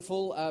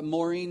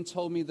Maureen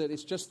told me that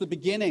it's just the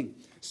beginning.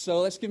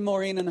 So let's give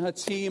Maureen and her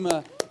team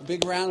a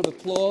big round of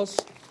applause.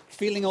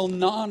 Feeling all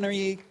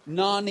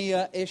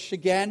Narnia-ish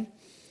again.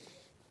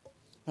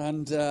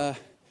 And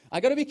I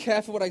got to be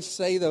careful what I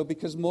say, though,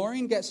 because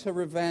Maureen gets her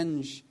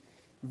revenge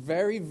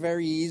very,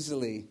 very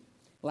easily.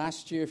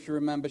 Last year, if you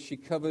remember, she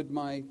covered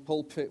my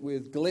pulpit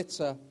with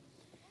glitter.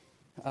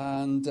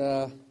 And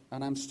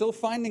I'm still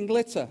finding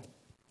glitter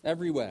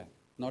everywhere,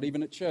 not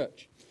even at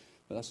church.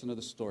 But that's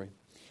another story.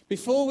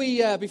 Before we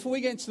get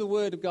into the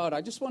Word of God,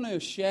 I just want to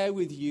share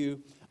with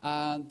you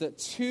that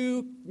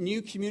 2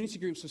 new community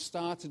groups have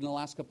started in the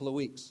last couple of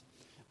weeks.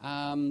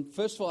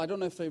 First of all, I don't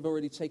know if they've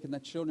already taken their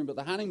children, but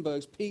the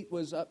Hanningbergs, Pete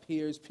was up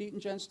here. Is Pete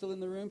and Jen still in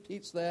the room?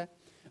 Pete's there.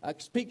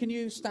 Pete, can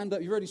you stand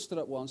up? You already stood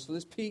up once. So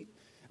there's Pete.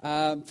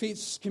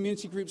 Pete's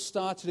community group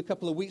started a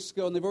couple of weeks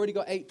ago, and they've already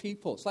got 8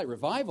 people. It's like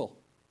revival.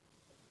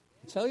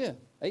 I tell you,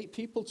 8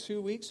 people,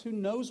 2 weeks. Who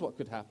knows what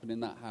could happen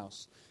in that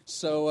house?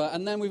 So,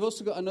 and then we've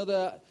also got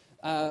another,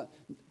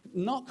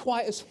 not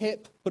quite as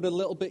hip, but a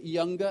little bit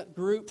younger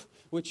group,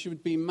 which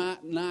would be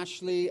Matt and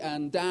Ashley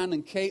and Dan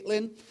and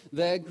Caitlin.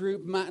 Their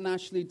group, Matt and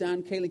Ashley,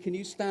 Dan, Caitlin, can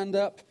you stand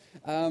up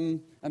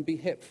and be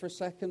hip for a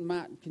second?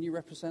 Matt, can you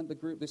represent the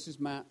group? This is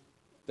Matt.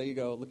 There you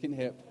go, looking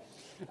hip.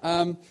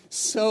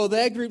 So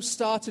their group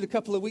started a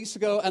couple of weeks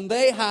ago, and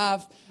they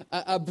have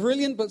a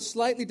brilliant but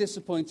slightly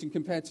disappointing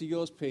compared to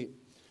yours, Pete.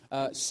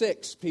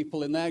 6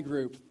 people in their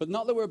group, but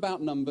not that we're about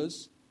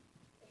numbers,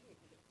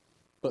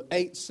 but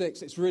 8,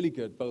 6, it's really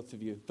good, both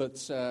of you. But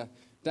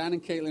Dan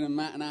and Caitlin and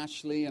Matt and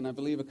Ashley, and I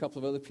believe a couple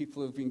of other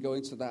people have been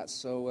going to that.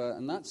 So,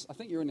 and that's, I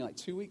think you're only like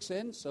 2 weeks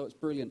in, so it's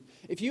brilliant.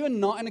 If you are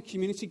not in a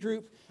community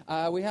group,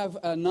 we have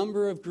a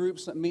number of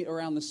groups that meet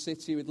around the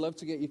city. We'd love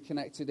to get you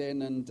connected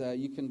in, and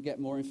you can get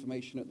more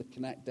information at the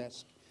Connect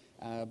desk.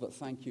 But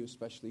thank you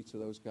especially to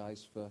those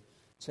guys for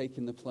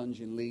taking the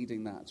plunge and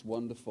leading that. It's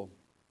wonderful.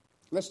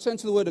 Let's turn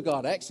to the Word of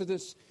God.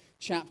 Exodus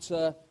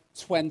chapter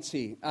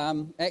 20.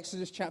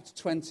 Exodus chapter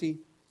 20.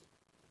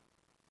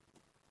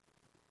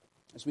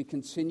 As we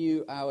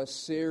continue our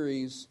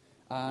series,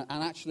 and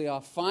actually our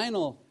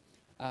final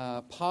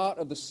part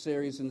of the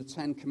series in the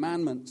 10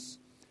 Commandments.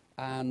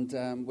 And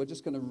we're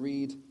just going to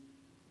read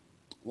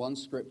one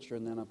scripture,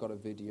 and then I've got a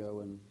video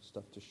and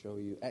stuff to show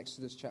you.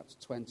 Exodus chapter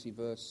 20,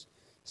 verse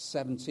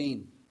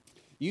 17.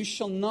 You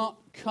shall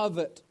not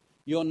covet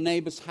your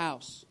neighbor's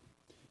house.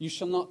 You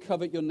shall not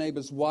covet your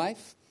neighbor's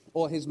wife,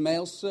 or his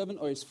male servant,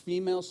 or his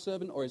female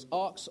servant, or his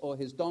ox, or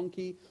his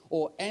donkey,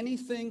 or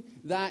anything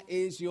that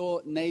is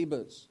your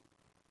neighbor's.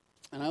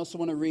 And I also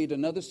want to read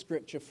another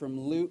scripture from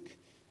Luke,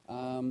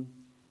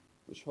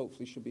 which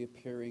hopefully should be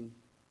appearing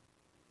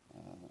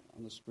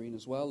on the screen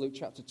as well. Luke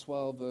chapter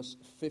 12, verse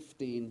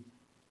 15.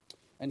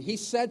 And he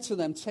said to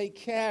them, take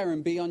care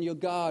and be on your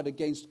guard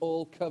against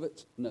all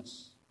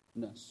covetousness.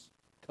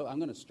 I'm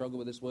going to struggle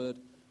with this word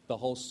the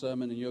whole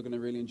sermon, and you're going to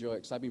really enjoy it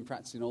because I've been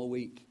practicing all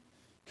week.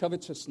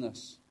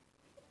 Covetousness.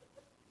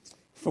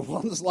 For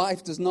one's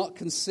life does not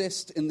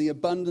consist in the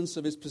abundance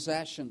of his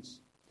possessions.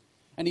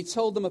 And he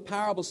told them a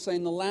parable,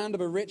 saying, the land of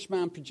a rich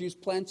man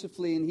produced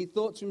plentifully, and he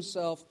thought to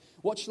himself,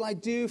 what shall I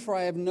do, for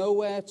I have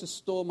nowhere to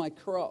store my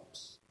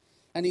crops?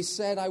 And he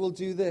said, I will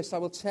do this. I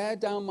will tear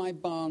down my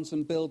barns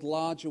and build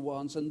larger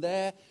ones, and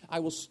there I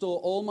will store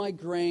all my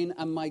grain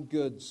and my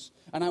goods.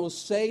 And I will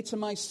say to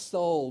my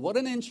soul, what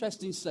an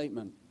interesting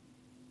statement.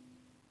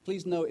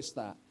 Please notice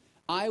that.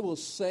 I will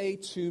say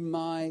to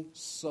my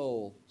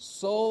soul,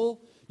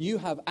 soul, you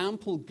have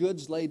ample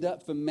goods laid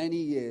up for many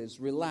years.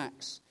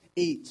 Relax,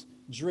 eat,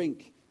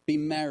 drink, be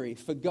merry.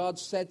 For God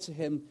said to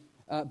him,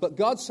 but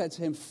God said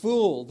to him,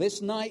 fool,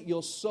 this night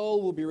your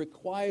soul will be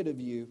required of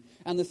you,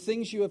 and the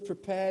things you have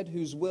prepared,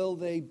 whose will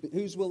they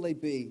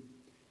be?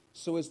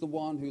 So is the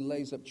one who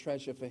lays up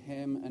treasure for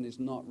him and is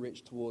not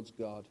rich towards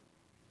God.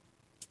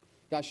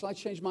 Guys, shall I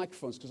change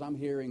microphones? Because I'm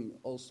hearing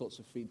all sorts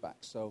of feedback,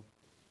 so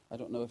I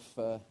don't know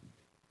if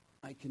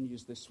I can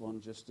use this one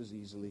just as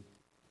easily.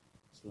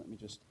 So let me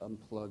just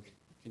unplug.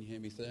 Can you hear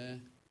me there?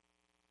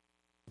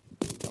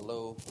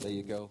 Hello, there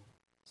you go.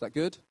 Is that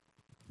good?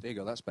 There you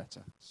go, that's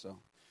better. So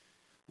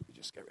let me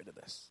just get rid of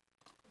this.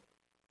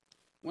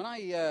 When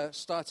I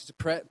started to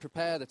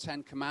prepare the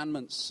 10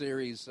 Commandments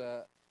series,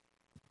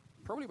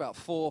 probably about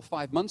 4 or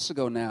 5 months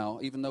ago now,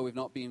 even though we've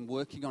not been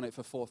working on it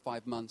for 4 or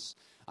 5 months,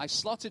 I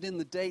slotted in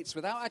the dates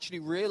without actually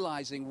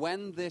realizing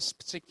when this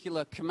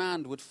particular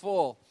command would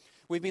fall.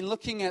 We've been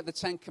looking at the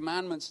 10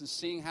 Commandments and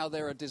seeing how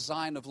they're a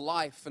design of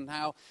life and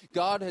how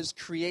God has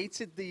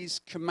created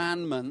these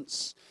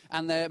commandments,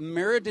 and they're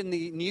mirrored in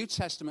the New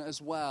Testament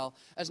as well,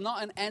 as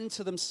not an end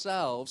to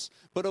themselves,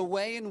 but a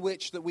way in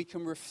which that we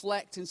can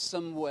reflect in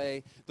some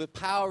way the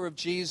power of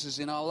Jesus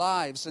in our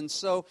lives. And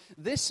so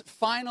this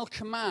final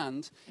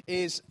command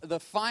is the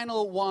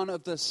final one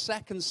of the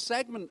second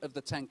segment of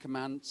the 10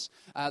 Commandments,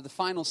 the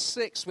final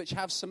 6, which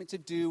have something to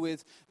do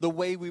with the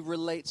way we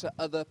relate to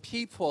other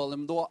people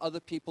and what other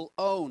people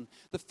own.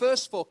 The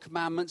first 4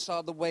 commandments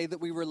are the way that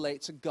we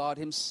relate to God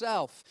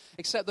himself.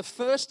 Except the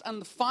first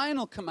and the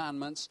final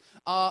commandments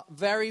are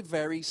very,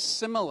 very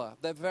similar.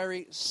 They're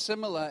very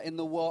similar in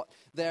the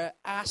they're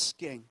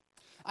asking.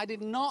 I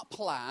did not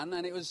plan,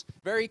 and it was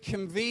very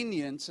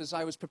convenient as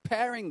I was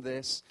preparing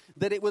this,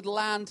 that it would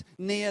land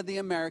near the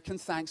American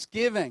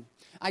Thanksgiving.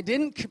 I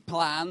didn't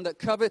plan that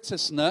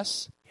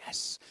covetousness,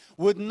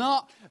 would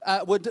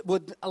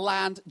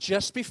land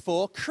just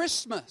before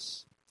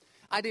Christmas.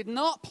 I did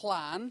not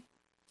plan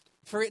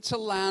for it to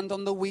land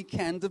on the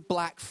weekend of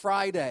Black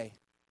Friday.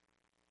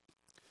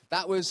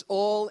 That was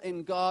all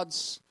in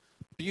God's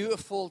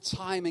beautiful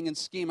timing and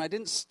scheme. I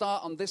didn't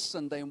start on this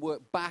Sunday and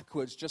work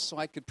backwards just so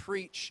I could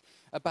preach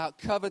about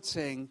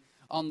coveting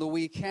on the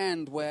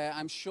weekend, where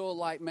I'm sure,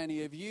 like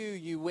many of you,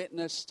 you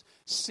witnessed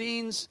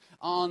scenes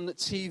on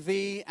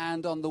TV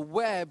and on the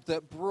web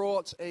that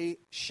brought a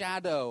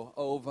shadow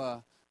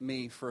over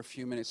me for a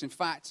few minutes. In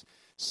fact,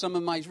 some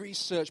of my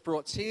research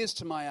brought tears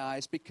to my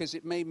eyes because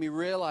it made me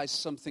realize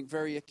something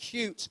very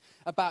acute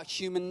about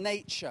human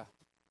nature.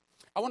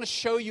 I want to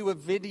show you a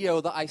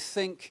video that I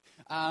think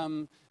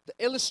that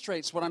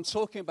illustrates what I'm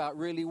talking about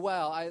really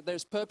well.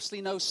 There's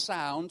purposely no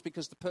sound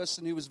because the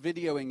person who was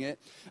videoing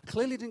it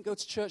clearly didn't go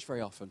to church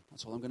very often.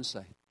 That's all I'm going to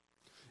say.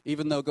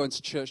 Even though going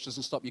to church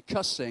doesn't stop you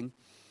cussing,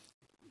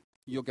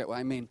 you'll get what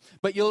I mean.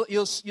 But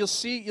you'll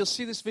see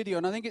this video,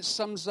 and I think it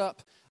sums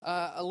up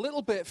a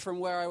little bit from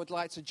where I would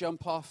like to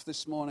jump off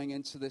this morning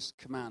into this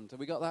command. Have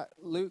we got that,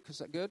 Luke? Is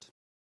that good?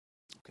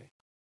 Okay.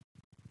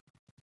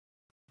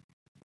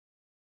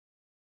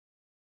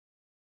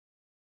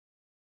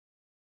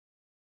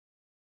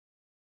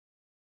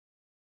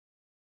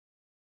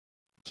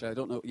 I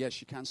don't know.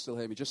 Yes, you can still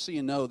hear me. Just so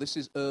you know, this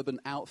is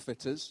Urban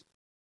Outfitters,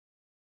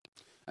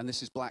 and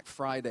this is Black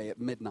Friday at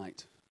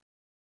midnight.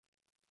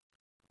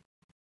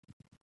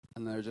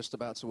 And they're just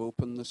about to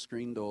open the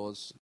screen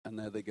doors, and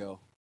there they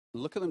go.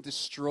 Look at them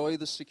destroy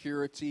the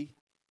security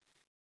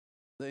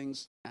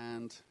things,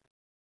 and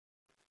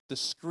the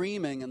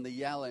screaming and the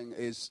yelling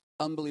is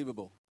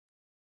unbelievable.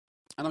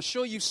 And I'm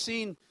sure you've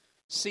seen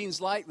scenes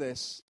like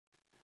this,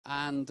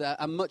 and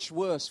much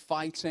worse,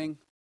 fighting,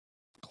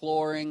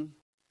 clawing.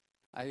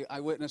 I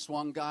witnessed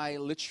one guy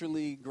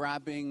literally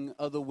grabbing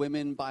other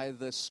women by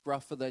the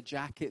scruff of their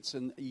jackets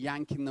and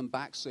yanking them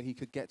back so he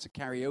could get to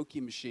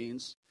karaoke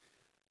machines.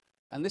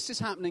 And this is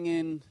happening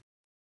in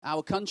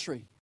our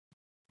country.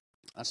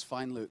 That's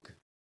fine, Luke.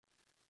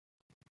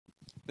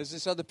 There's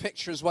this other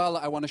picture as well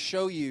that I want to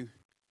show you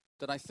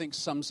that I think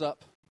sums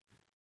up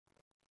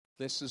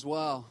this as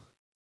well.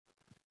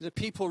 There are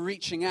people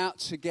reaching out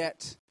to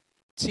get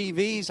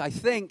TVs, I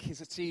think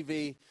is a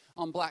TV,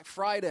 on Black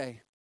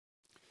Friday.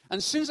 And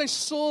as soon as I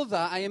saw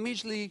that, I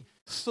immediately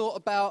thought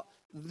about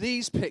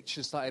these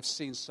pictures that I've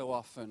seen so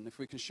often. If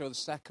we can show the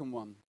second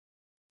one.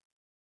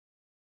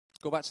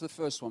 Go back to the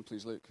first one,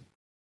 please, Luke.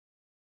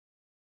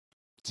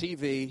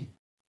 TV.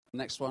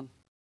 Next one.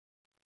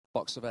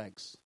 Box of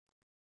eggs.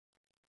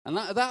 And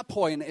at that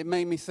point, it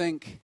made me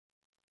think,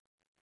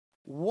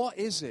 what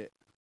is it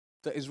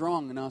that is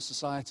wrong in our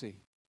society?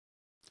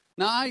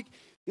 Now,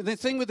 the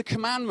thing with the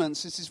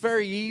commandments is it's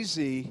very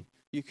easy.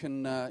 You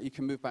can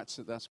move back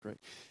to, that's great.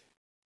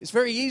 It's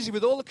very easy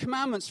with all the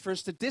commandments for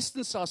us to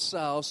distance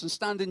ourselves and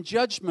stand in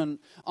judgment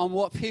on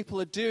what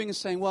people are doing and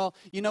saying, well,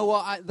 you know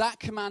what, that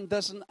command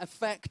doesn't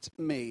affect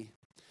me.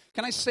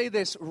 Can I say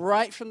this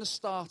right from the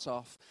start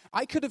off?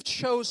 I could have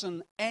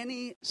chosen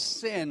any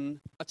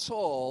sin at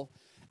all,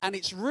 and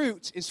its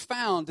root is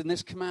found in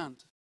this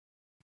command.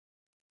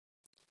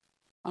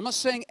 I'm not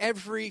saying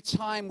every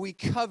time we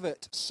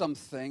covet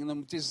something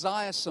and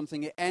desire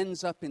something, it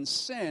ends up in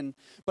sin,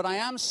 but I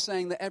am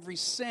saying that every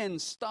sin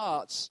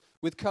starts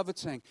with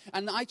coveting.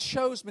 And I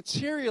chose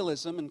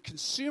materialism and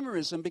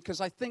consumerism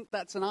because I think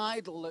that's an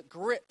idol that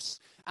grips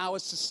our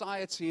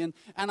society. And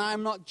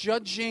I'm not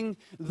judging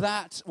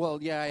that. Well,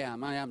 yeah, I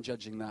am. I am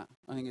judging that.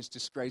 I think it's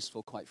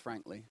disgraceful, quite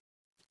frankly.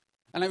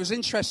 And it was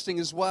interesting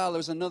as well, there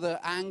was another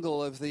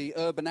angle of the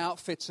Urban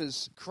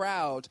Outfitters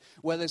crowd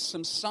where there's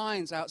some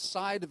signs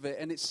outside of it,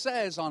 and it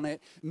says on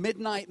it,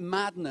 Midnight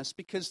Madness,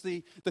 because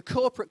the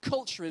corporate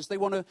culture is they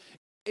want to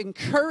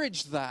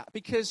encourage that,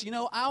 because, you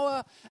know,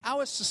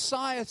 our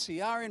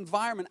society, our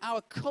environment, our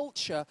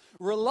culture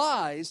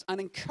relies and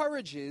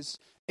encourages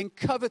in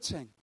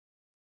coveting.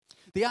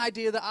 The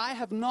idea that I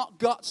have not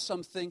got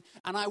something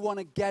and I want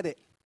to get it.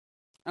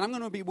 And I'm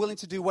going to be willing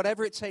to do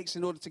whatever it takes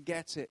in order to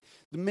get it.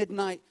 The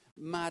midnight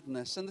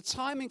madness. And the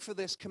timing for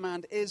this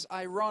command is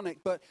ironic,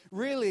 but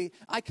really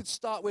I could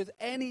start with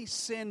any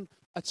sin.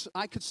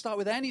 I could start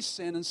with any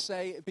sin and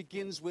say it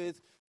begins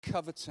with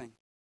coveting.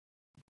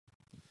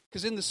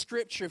 Because in the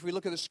scripture, if we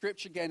look at the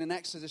scripture again in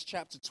Exodus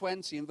chapter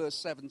 20 and verse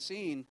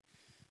 17,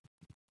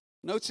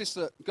 notice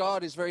that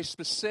God is very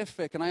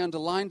specific, and I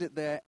underlined it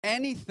there.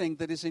 Anything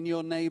that is in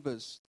your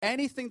neighbor's,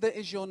 anything that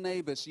is your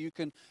neighbor's, you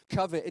can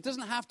covet. It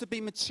doesn't have to be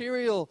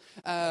material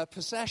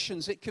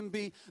possessions. It can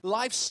be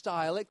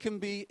lifestyle. It can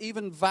be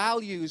even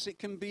values. It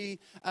can be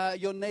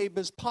your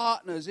neighbor's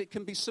partners. It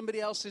can be somebody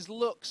else's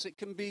looks. It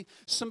can be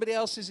somebody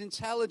else's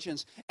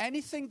intelligence.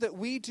 Anything that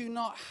we do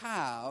not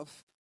have,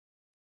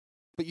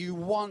 but you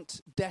want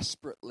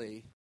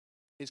desperately,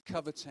 is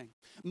coveting.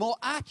 More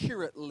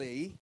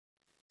accurately,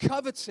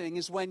 Coveting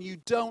is when you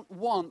don't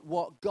want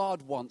what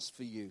God wants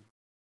for you.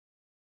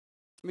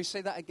 Let me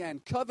say that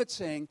again.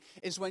 Coveting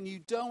is when you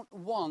don't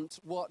want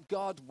what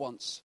God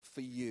wants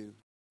for you.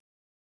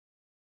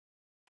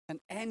 And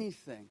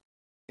anything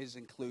is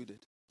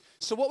included.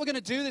 So what we're going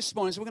to do this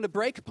morning is we're going to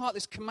break apart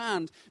this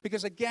command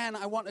because, again,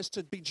 I want us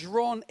to be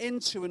drawn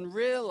into and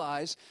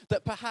realize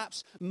that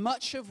perhaps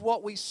much of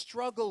what we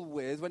struggle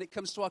with when it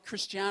comes to our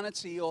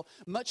Christianity, or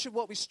much of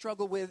what we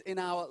struggle with in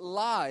our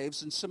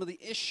lives and some of the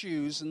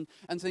issues and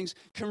things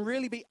can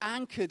really be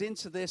anchored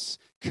into this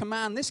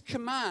command. This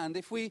command,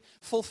 if we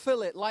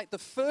fulfill it like the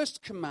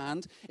first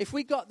command, if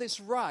we got this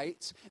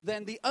right,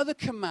 then the other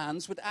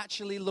commands would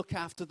actually look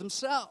after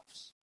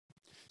themselves.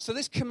 So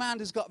this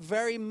command has got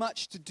very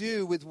much to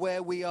do with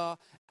where we are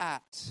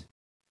at.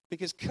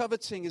 Because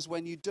coveting is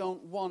when you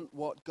don't want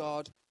what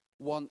God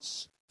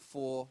wants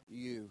for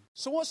you.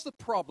 So what's the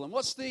problem?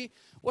 What's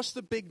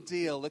the big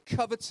deal? The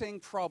coveting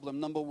problem,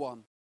 number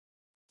one.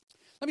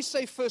 Let me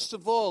say, first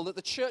of all, that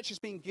the church has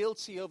been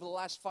guilty over the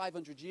last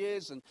 500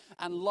 years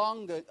and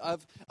longer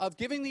of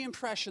giving the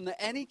impression that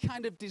any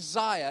kind of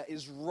desire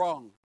is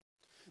wrong.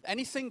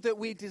 Anything that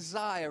we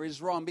desire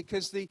is wrong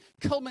because the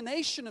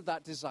culmination of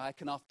that desire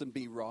can often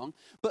be wrong.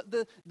 But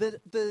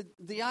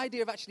the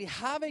idea of actually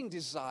having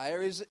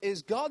desire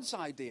is God's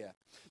idea.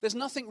 There's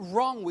nothing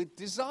wrong with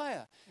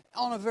desire.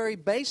 On a very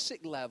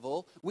basic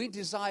level, we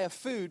desire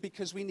food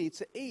because we need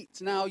to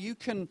eat. Now, you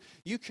can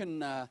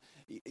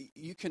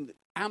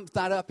amp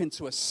that up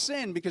into a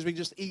sin because we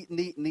just eat and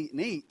eat and eat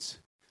and eat.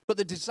 But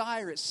the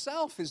desire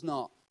itself is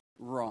not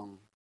wrong.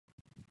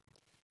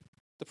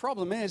 The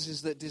problem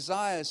is that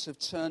desires have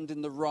turned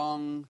in the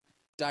wrong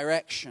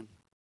direction.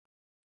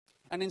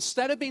 And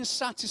instead of being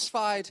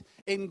satisfied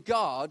in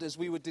God as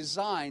we were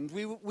designed,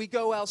 we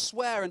go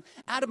elsewhere. And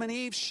Adam and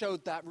Eve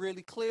showed that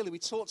really clearly. We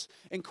talked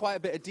in quite a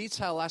bit of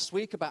detail last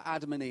week about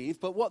Adam and Eve.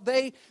 But what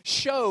they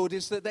showed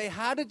is that they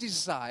had a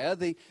desire,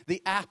 the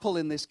apple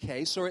in this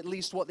case, or at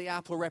least what the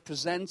apple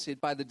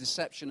represented by the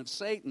deception of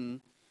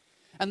Satan.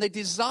 And they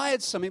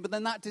desired something, but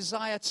then that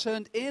desire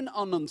turned in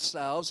on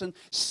themselves, and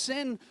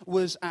sin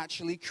was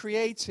actually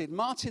created.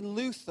 Martin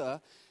Luther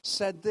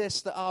said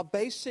this, that our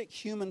basic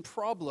human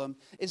problem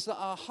is that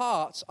our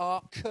hearts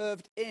are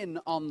curved in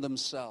on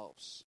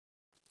themselves.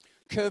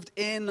 Curved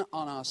in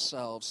on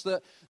ourselves.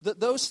 That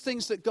those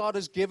things that God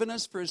has given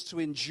us for us to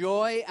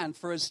enjoy and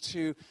for us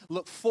to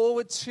look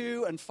forward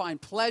to and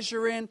find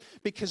pleasure in,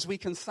 because we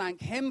can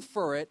thank Him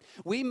for it,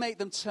 we make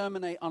them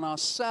terminate on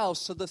ourselves.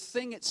 So the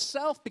thing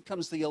itself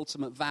becomes the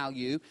ultimate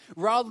value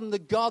rather than the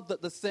God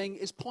that the thing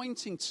is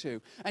pointing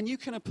to. And you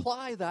can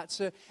apply that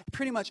to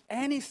pretty much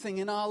anything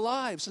in our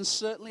lives and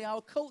certainly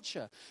our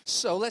culture.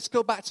 So let's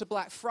go back to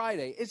Black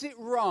Friday. Is it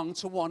wrong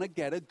to want to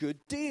get a good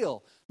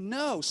deal?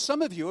 No,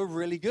 some of you are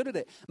really good at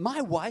it.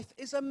 My wife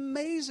is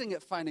amazing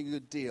at finding a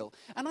good deal.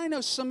 And I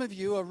know some of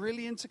you are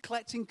really into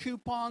collecting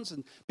coupons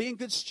and being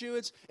good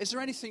stewards. Is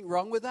there anything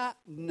wrong with that?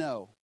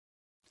 No.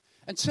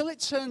 Until it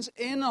turns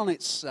in on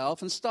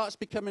itself and starts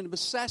becoming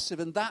obsessive,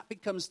 and that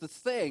becomes the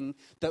thing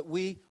that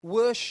we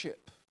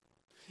worship.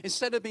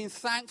 Instead of being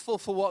thankful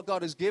for what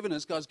God has given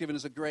us, God's given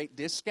us a great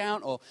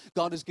discount, or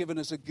God has given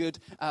us a good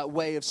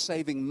way of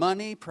saving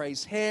money.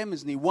 Praise Him.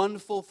 Isn't He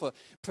wonderful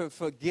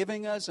for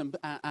giving us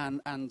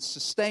and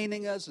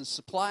sustaining us and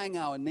supplying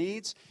our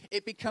needs?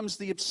 It becomes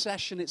the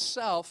obsession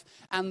itself,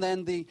 and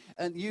then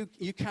you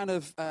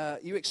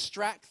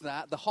extract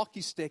that. The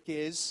hockey stick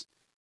is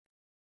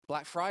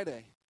Black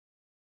Friday,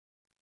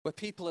 where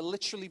people are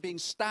literally being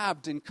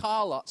stabbed in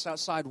car lots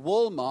outside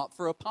Walmart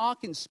for a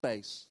parking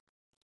space.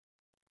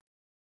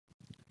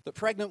 That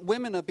pregnant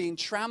women are being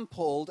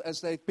trampled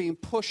as they're being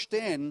pushed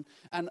in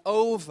and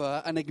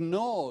over and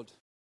ignored.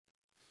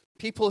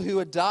 People who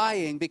are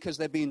dying because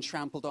they're being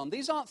trampled on.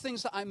 These aren't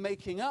things that I'm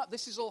making up.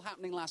 This is all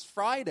happening last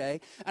Friday,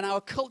 and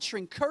our culture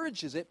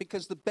encourages it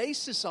because the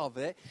basis of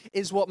it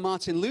is what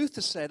Martin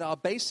Luther said. Our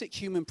basic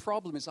human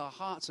problem is our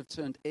hearts have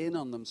turned in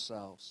on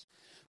themselves.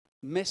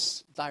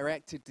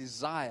 Misdirected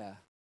desire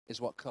is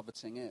what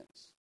coveting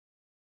is.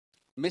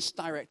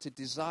 Misdirected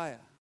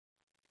desire.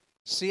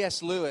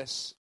 C.S.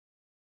 Lewis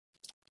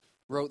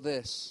wrote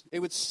this: it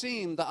would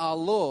seem that our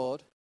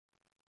Lord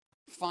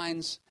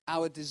finds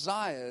our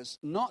desires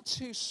not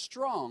too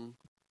strong,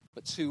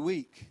 but too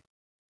weak.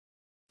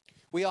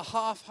 We are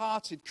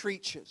half-hearted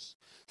creatures,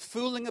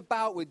 fooling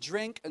about with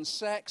drink and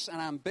sex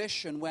and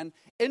ambition when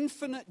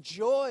infinite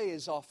joy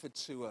is offered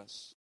to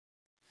us.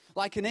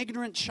 Like an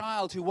ignorant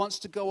child who wants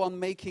to go on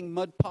making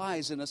mud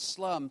pies in a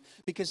slum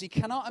because he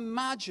cannot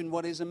imagine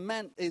what is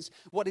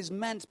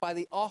meant by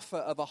the offer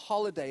of a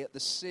holiday at the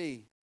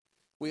sea.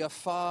 We are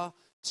far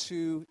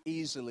too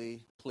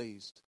easily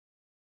pleased.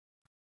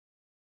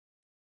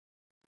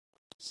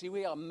 See,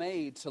 we are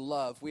made to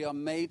love. We are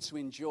made to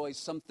enjoy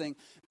something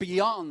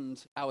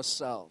beyond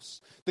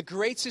ourselves. The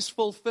greatest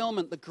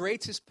fulfillment, the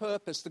greatest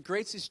purpose, the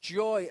greatest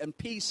joy and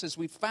peace as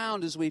we've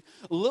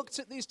looked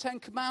at these 10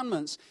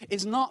 commandments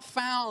is not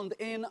found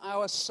in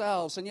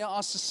ourselves. And yet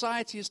our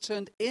society has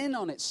turned in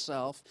on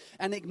itself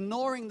and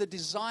ignoring the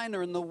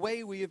designer and the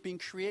way we have been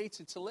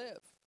created to live.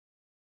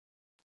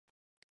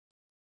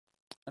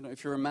 I don't know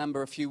if you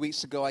remember, a few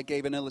weeks ago I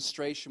gave an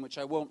illustration, which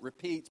I won't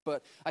repeat,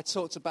 but I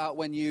talked about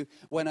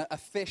when a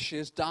fish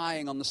is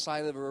dying on the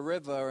side of a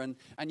river, and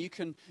you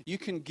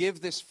can give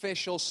this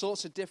fish all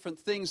sorts of different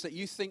things that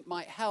you think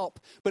might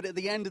help, but at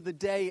the end of the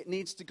day, it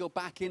needs to go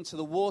back into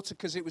the water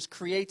because it was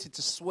created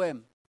to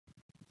swim.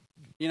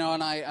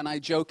 And I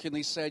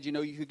jokingly said, you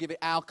could give it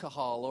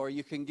alcohol, or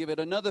you can give it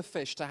another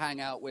fish to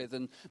hang out with,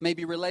 and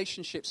maybe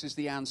relationships is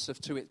the answer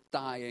to it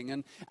dying.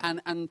 And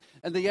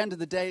at the end of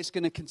the day, it's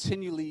going to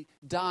continually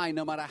die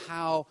no matter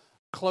how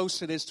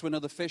close it is to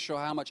another fish or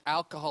how much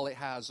alcohol it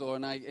has.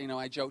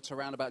 I joked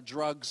around about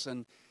drugs,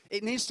 and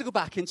it needs to go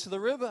back into the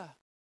river.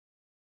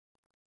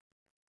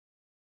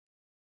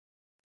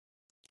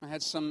 I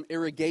had some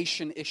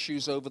irrigation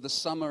issues over the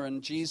summer,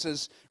 and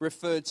Jesus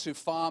referred to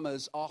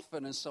farmers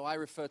often, and so I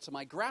refer to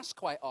my grass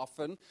quite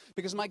often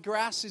because my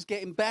grass is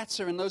getting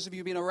better. And those of you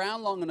who've been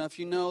around long enough,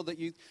 you know that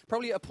you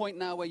probably at a point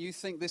now where you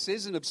think this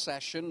is an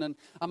obsession, and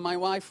my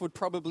wife would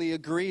probably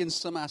agree in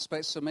some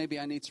aspects, so maybe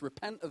I need to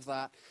repent of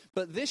that.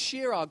 But this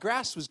year our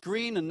grass was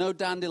green and no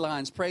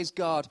dandelions, praise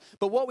God.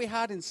 But what we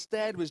had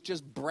instead was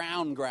just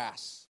brown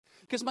grass.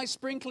 Because my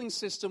sprinkling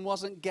system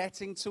wasn't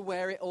getting to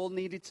where it all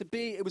needed to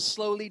be. It was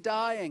slowly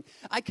dying.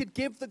 I could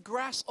give the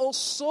grass all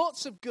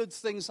sorts of good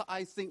things that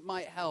I think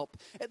might help.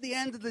 At the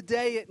end of the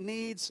day, it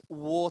needs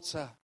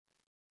water,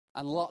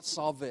 and lots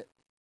of it.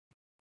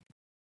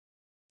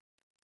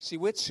 See,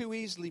 we're too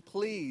easily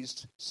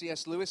pleased,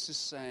 C.S. Lewis is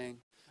saying,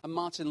 and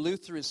Martin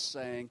Luther is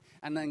saying,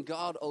 and then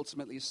God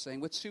ultimately is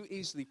saying, we're too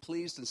easily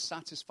pleased and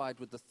satisfied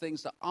with the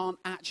things that aren't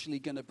actually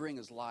going to bring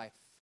us life.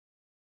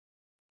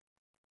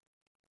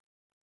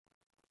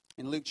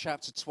 In Luke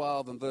chapter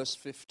 12 and verse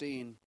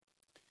 15,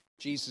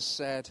 Jesus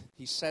said,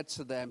 he said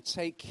to them,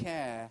 take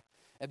care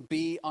and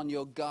be on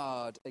your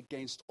guard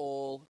against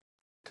all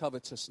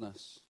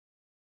covetousness.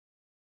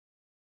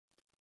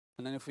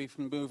 And then if we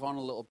can move on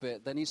a little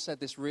bit, then he said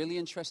this really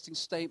interesting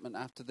statement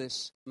after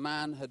this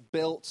man had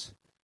built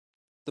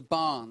the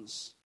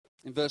barns.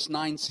 In verse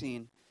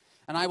 19,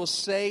 and I will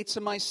say to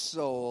my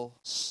soul,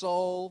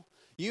 soul,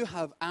 you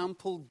have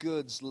ample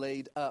goods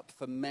laid up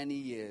for many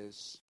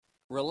years.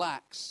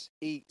 Relax,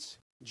 eat,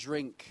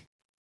 drink,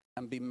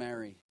 and be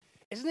merry.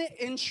 Isn't it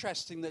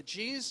interesting that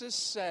Jesus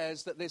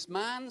says that this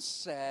man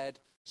said,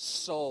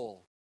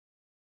 soul?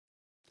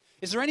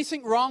 Is there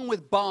anything wrong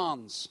with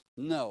barns?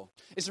 No.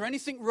 Is there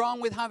anything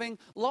wrong with having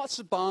lots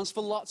of barns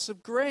for lots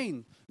of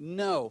grain?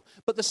 No.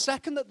 But the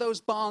second that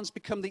those barns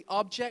become the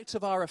object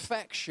of our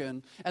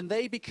affection and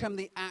they become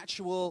the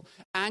actual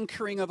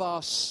anchoring of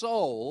our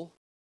soul,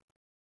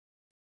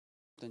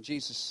 then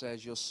Jesus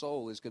says your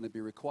soul is going to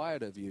be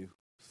required of you.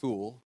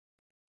 Fool.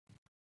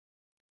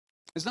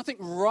 There's nothing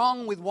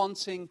wrong with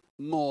wanting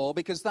more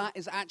because that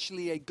is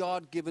actually a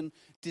God-given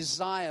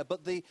desire.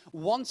 But the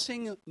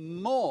wanting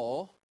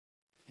more,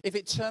 if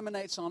it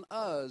terminates on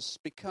us,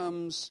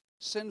 becomes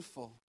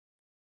sinful.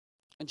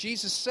 And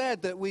Jesus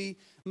said that we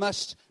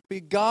must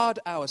guard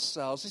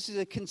ourselves. This is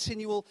a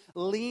continual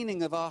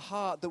leaning of our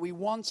heart that we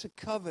want to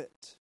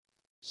covet.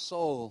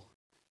 Soul,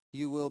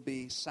 you will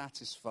be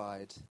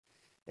satisfied.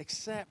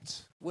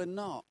 Except we're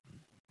not.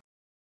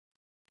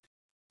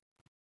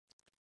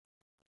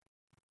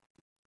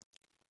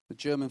 The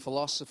German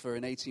philosopher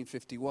in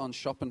 1851,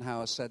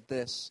 Schopenhauer, said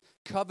this: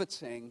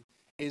 coveting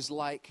is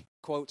like,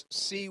 quote,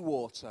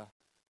 seawater.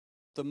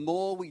 The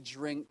more we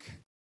drink,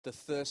 the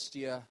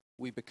thirstier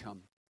we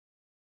become.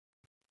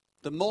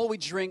 The more we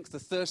drink, the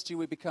thirstier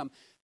we become.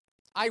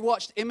 I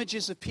watched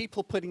images of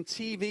people putting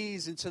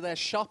TVs into their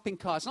shopping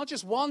carts. Not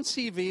just one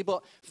TV,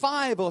 but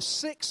 5 or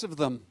 6 of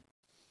them.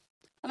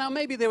 And now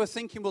maybe they were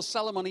thinking we'll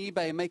sell them on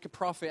eBay and make a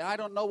profit. I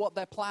don't know what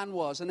their plan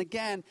was. And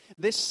again,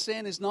 this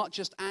sin is not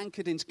just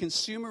anchored into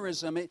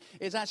consumerism. It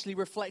is actually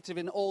reflective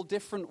in all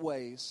different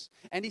ways.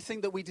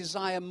 Anything that we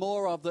desire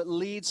more of that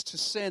leads to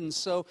sin.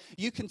 So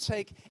you can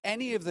take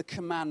any of the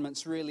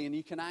commandments really and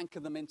you can anchor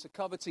them into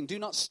coveting. Do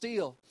not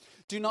steal.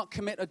 Do not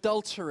commit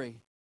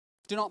adultery.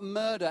 Do not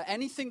murder,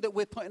 anything that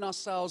we're putting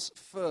ourselves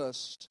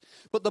first.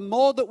 But the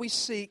more that we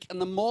seek and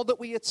the more that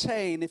we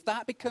attain, if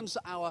that becomes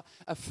our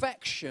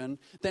affection,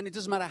 then it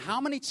doesn't matter how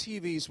many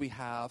TVs we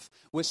have,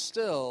 we're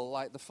still,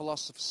 like the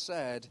philosopher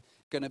said,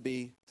 going to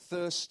be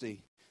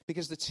thirsty.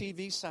 Because the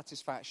TV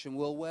satisfaction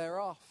will wear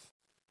off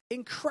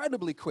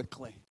incredibly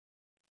quickly.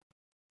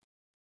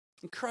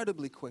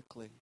 Incredibly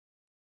quickly.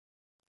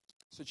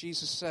 So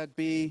Jesus said,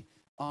 be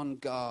on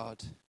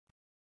guard.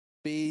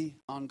 Be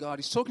on guard.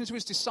 He's talking to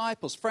his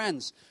disciples.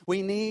 Friends,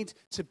 we need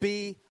to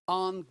be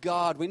on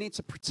guard. We need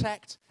to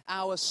protect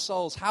our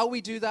souls. How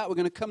we do that, we're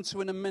going to come to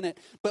in a minute.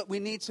 But we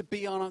need to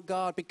be on our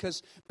guard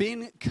because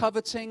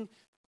coveting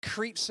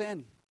creeps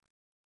in.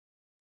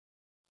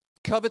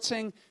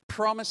 Coveting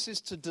promises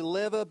to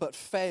deliver but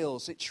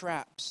fails. It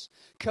traps.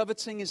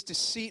 Coveting is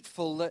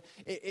deceitful. That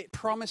it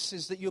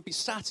promises that you'll be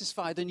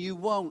satisfied and you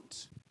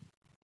won't.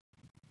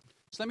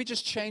 So let me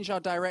just change our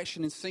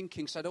direction in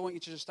thinking, so I don't want you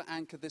to just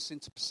anchor this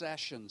into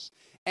possessions.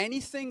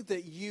 Anything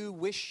that you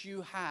wish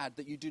you had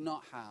that you do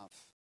not have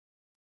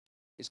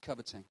is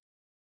coveting.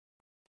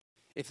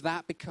 If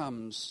that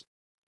becomes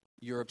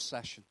your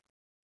obsession.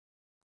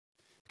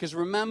 Because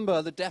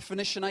remember, the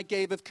definition I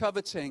gave of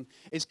coveting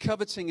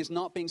is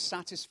not being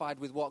satisfied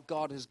with what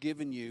God has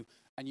given you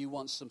and you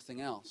want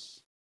something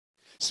else.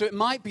 So it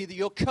might be that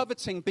you're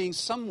coveting being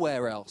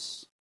somewhere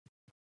else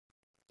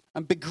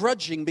and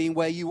begrudging being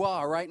where you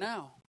are right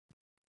now.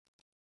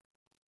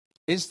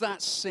 Is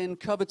that sin,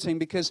 coveting?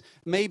 Because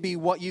maybe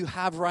what you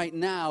have right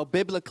now,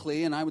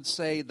 biblically, and I would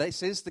say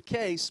this is the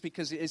case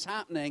because it is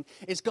happening,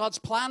 is God's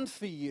plan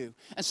for you.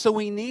 And so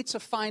we need to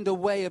find a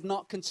way of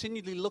not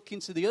continually looking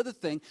to the other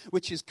thing,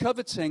 which is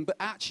coveting, but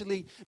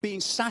actually being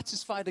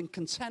satisfied and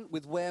content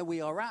with where we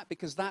are at,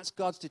 because that's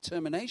God's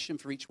determination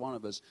for each one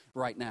of us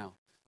right now,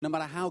 no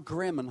matter how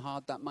grim and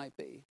hard that might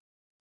be.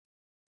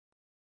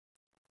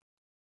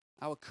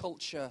 Our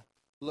culture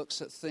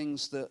looks at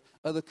things that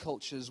other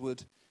cultures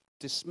would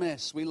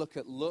dismiss. We look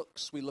at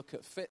looks, we look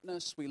at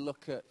fitness, we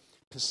look at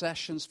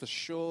possessions for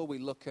sure, we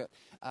look at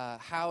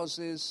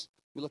houses,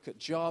 we look at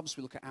jobs,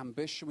 we look at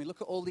ambition, we look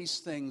at all these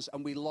things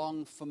and we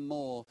long for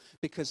more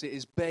because it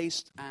is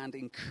based and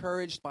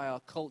encouraged by our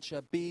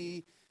culture.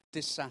 Be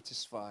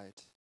dissatisfied.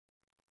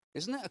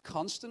 Isn't it a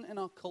constant in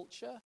our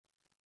culture?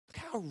 Look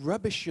how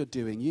rubbish you're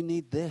doing. You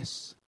need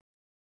this.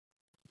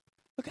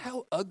 Look at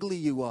how ugly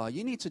you are.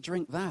 You need to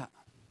drink that.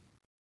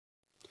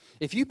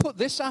 If you put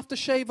this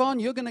aftershave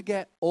on, you're going to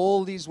get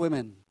all these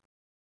women.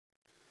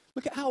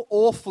 Look at how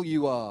awful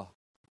you are.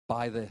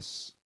 Buy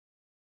this.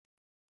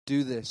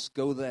 Do this.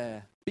 Go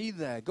there. Be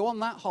there. Go on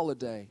that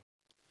holiday.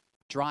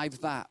 Drive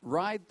that.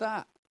 Ride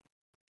that.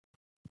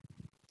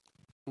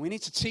 And we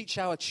need to teach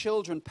our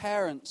children,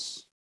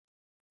 parents,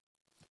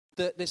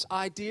 that this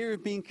idea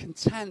of being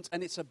content,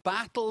 and it's a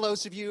battle,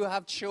 those of you who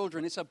have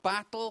children, it's a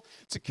battle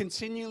to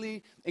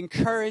continually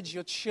encourage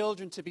your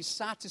children to be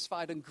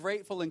satisfied and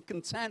grateful and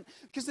content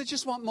because they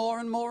just want more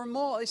and more and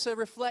more. It's a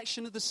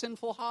reflection of the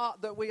sinful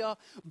heart that we are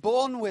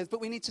born with,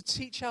 but we need to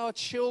teach our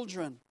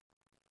children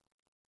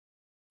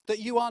that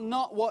you are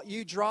not what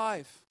you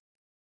drive.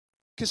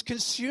 Because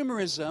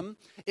consumerism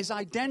is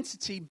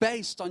identity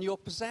based on your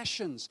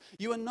possessions.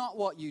 You are not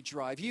what you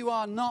drive. You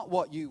are not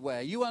what you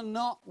wear. You are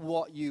not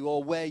what you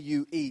or where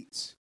you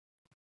eat.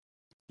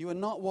 You are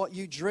not what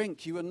you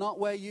drink. You are not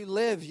where you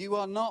live. You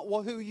are not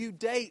who you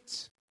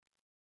date.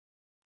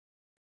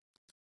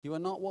 You are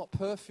not what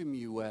perfume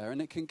you wear.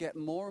 And it can get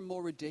more and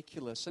more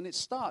ridiculous. And it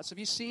starts. Have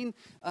you seen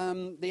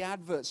the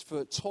adverts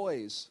for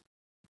toys?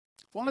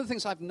 One of the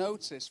things I've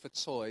noticed for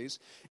toys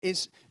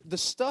is the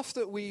stuff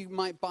that we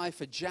might buy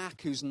for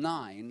Jack, who's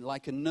 9,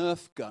 like a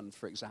Nerf gun,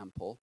 for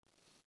example,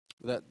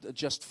 that are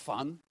just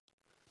fun.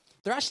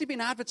 They're actually being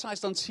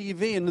advertised on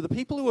TV, and the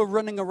people who are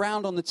running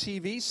around on the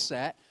TV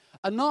set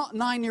are not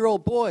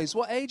 9-year-old boys.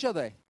 What age are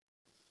they?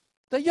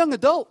 They're young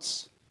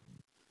adults.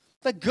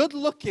 They're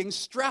good-looking,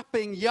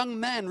 strapping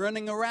young men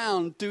running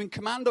around doing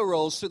commando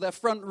rolls through their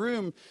front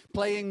room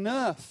playing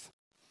Nerf.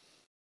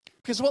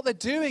 Because what they're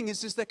doing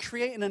is they're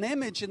creating an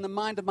image in the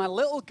mind of my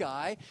little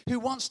guy who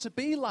wants to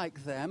be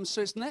like them.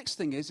 So his next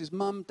thing is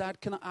Mum, Dad,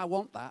 I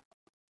want that.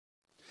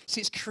 See,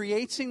 it's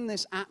creating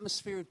this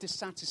atmosphere of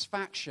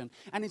dissatisfaction.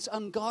 And it's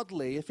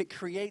ungodly if it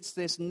creates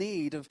this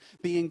need of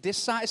being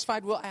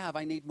dissatisfied with what I have.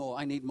 I need more,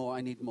 I need more,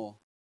 I need more.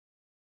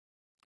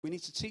 We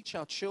need to teach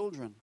our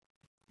children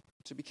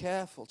to be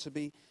careful, to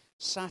be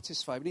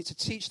satisfied. We need to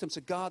teach them to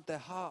guard their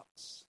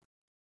hearts.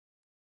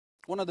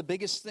 One of the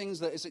biggest things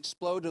that has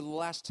exploded in the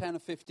last 10 or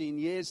 15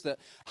 years that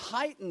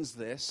heightens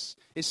this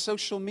is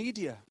social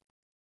media.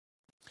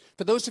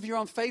 For those of you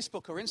on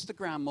Facebook or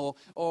Instagram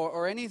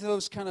or any of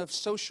those kind of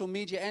social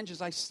media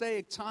engines, I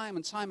say time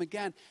and time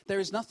again, there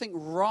is nothing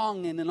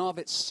wrong in and of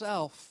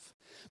itself.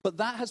 But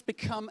that has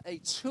become a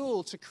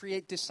tool to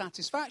create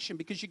dissatisfaction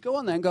because you go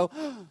on there and go,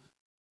 oh,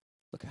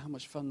 look at how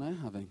much fun they're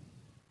having.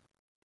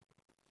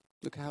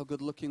 Look at how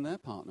good looking their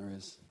partner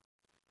is.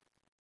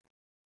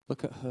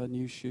 Look at her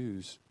new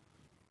shoes.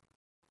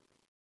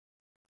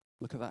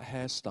 Look at that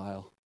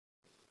hairstyle.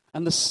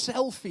 And the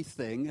selfie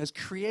thing has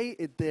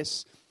created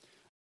this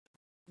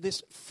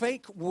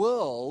fake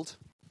world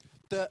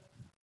that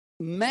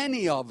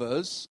many of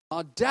us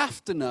are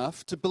daft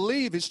enough to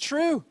believe is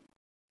true.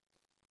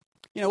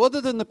 You know, other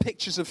than the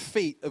pictures of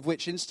feet, of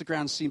which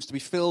Instagram seems to be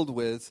filled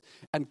with,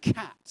 and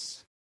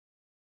cats.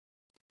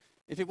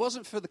 If it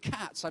wasn't for the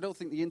cats, I don't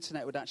think the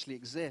internet would actually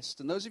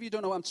exist. And those of you who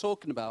don't know what I'm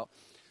talking about,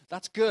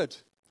 that's good.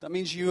 That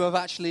means you have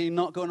actually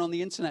not gone on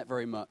the internet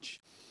very much.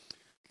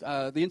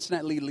 The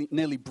internet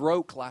nearly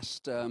broke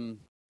last,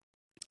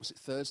 was it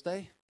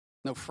Thursday?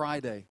 No,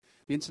 Friday.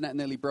 The internet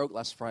nearly broke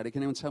last Friday.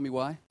 Can anyone tell me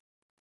why?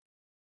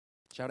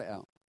 Shout it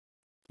out.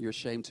 You're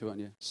ashamed to, aren't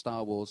you?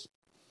 Star Wars.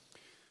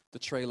 The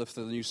trailer for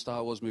the new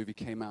Star Wars movie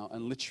came out,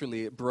 and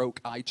literally it broke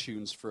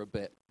iTunes for a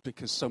bit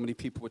because so many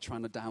people were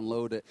trying to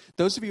download it.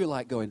 Those of you who are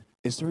like going,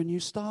 is there a new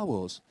Star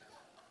Wars?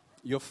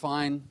 You're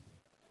fine.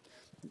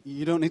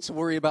 You don't need to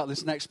worry about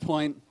this next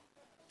point.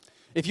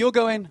 If you're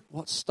going,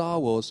 what's Star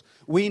Wars?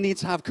 We need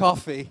to have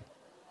coffee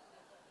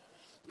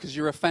because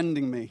you're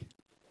offending me.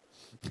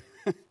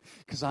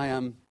 Because I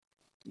am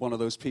one of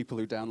those people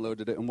who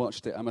downloaded it and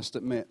watched it, I must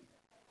admit.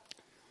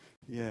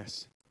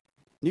 Yes.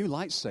 New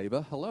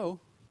lightsaber, hello.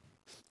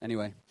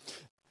 Anyway,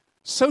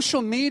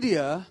 social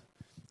media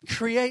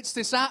creates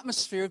this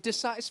atmosphere of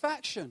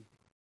dissatisfaction.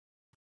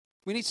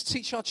 We need to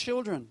teach our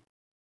children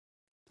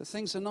that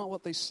things are not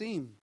what they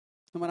seem.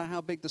 No matter how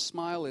big the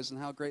smile is and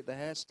how great the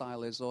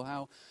hairstyle is or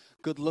how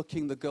good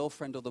looking the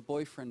girlfriend or the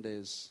boyfriend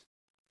is,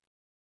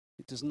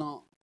 it does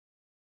not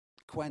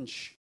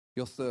quench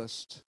your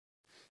thirst.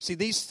 See,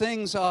 these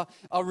things are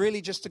really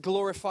just to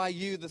glorify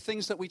you. The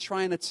things that we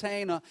try and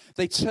attain,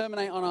 they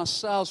terminate on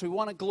ourselves. We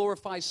want to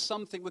glorify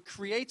something. We're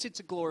created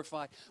to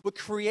glorify. We're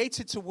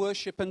created to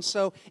worship. And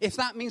so if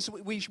that means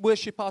that we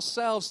worship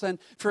ourselves, then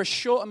for a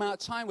short amount of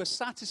time, we're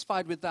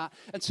satisfied with that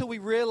until we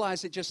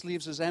realize it just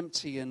leaves us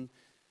empty and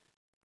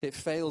it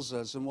fails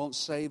us and won't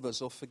save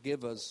us or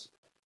forgive us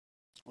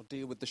or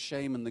deal with the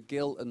shame and the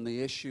guilt and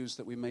the issues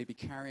that we may be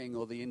carrying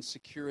or the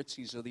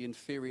insecurities or the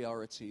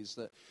inferiorities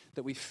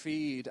that we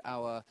feed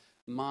our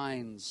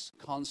minds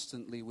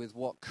constantly with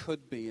what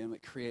could be, and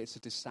it creates a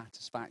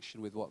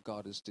dissatisfaction with what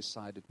God has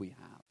decided we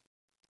have.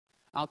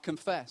 I'll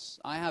confess,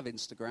 I have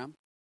Instagram,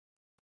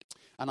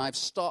 and I've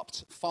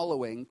stopped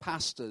following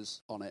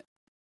pastors on it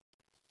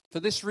for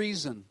this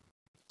reason,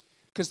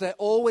 because they're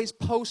always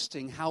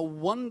posting how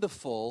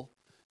wonderful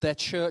their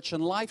church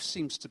and life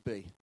seems to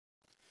be.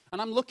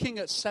 And I'm looking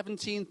at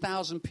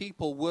 17,000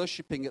 people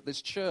worshiping at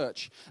this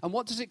church. And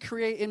what does it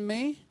create in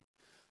me?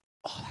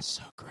 Oh, that's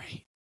so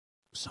great.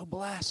 I'm so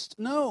blessed.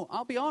 No,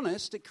 I'll be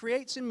honest. It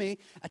creates in me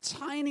a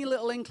tiny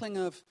little inkling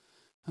of,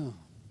 oh.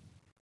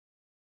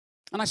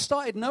 And I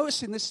started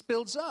noticing this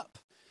builds up.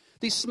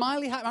 These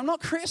smiley happy. I'm not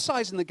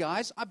criticizing the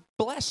guys. I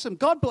bless them.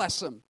 God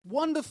bless them.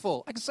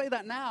 Wonderful. I can say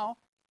that now.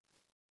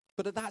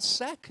 But at that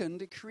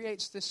second, it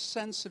creates this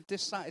sense of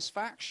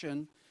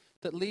dissatisfaction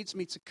that leads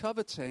me to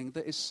coveting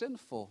that is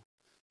sinful.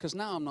 Because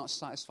now I'm not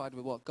satisfied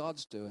with what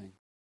God's doing.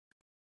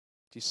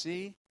 Do you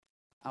see?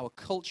 Our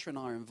culture and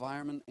our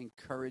environment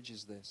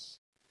encourages this.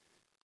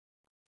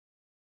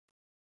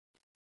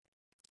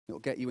 It will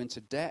get you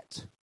into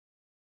debt.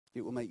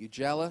 It will make you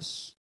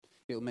jealous.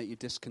 It will make you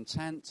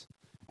discontent.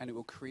 And it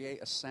will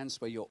create a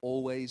sense where you're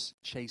always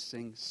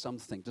chasing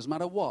something. Doesn't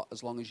matter what,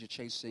 as long as you're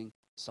chasing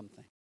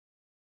something.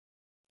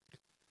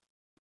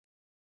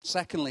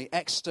 Secondly,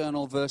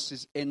 external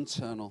versus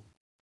internal.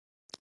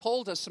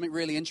 Paul does something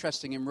really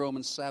interesting in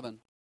Romans 7.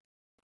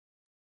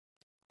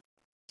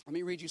 Let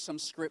me read you some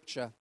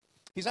scripture.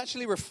 He's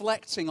actually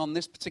reflecting on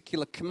this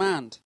particular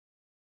command.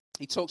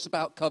 He talks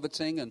about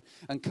coveting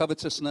and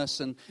covetousness.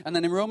 And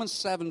then in Romans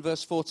 7,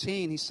 verse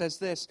 14, he says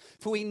this,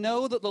 "For we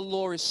know that the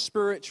law is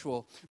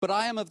spiritual, but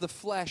I am of the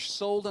flesh,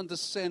 sold under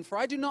sin. For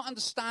I do not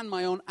understand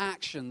my own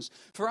actions.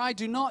 For I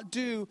do not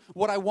do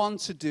what I want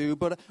to do,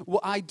 but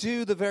I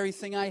do the very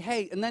thing I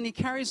hate." And then he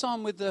carries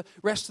on with the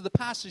rest of the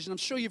passage. And I'm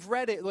sure you've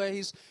read it, where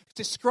he's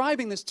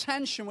describing this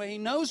tension where he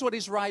knows what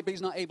is right, but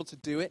he's not able to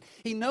do it.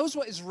 He knows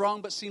what is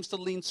wrong, but seems to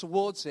lean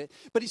towards it.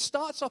 But he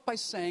starts off by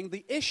saying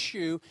the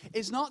issue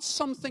is not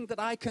something that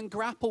I can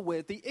grapple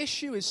with. The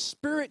issue is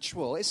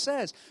spiritual. It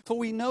says, "For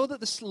we know that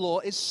this law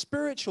is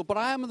spiritual, but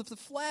I am of the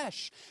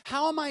flesh."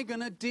 How am I going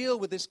to deal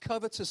with this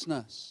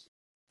covetousness?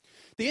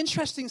 The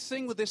interesting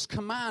thing with this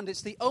command,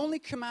 it's the only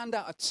command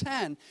out of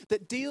 10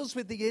 that deals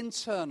with the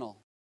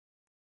internal,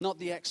 not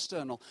the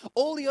external.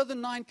 All the other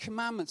 9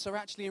 commandments are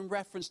actually in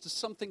reference to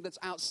something that's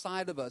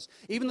outside of us.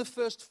 Even the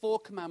first 4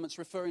 commandments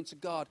referring to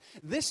God.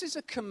 This is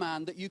a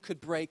command that you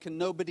could break and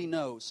nobody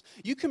knows.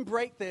 You can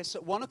break this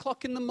at 1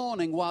 o'clock in the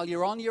morning while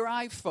you're on your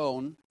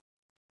iPhone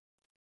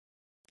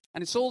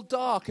and it's all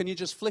dark and you're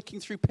just flicking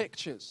through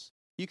pictures.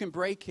 You can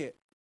break it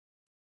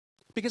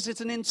because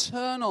it's an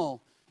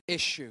internal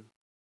issue.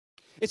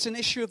 It's an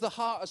issue of the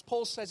heart. As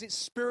Paul says, it's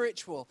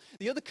spiritual.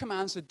 The other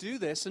commands are do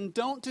this and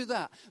don't do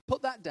that.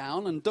 Put that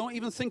down and don't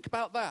even think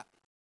about that.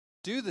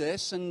 Do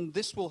this and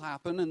this will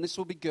happen and this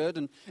will be good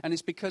and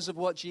it's because of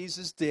what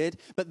Jesus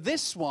did. But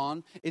this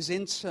one is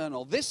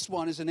internal. This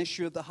one is an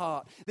issue of the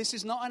heart. This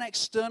is not an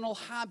external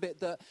habit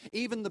that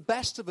even the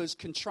best of us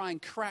can try and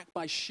crack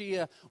by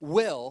sheer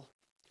will.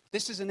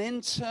 This is an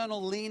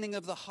internal leaning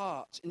of the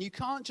heart. And you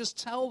can't just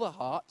tell the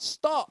heart,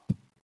 stop.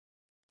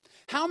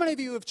 How many of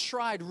you have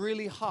tried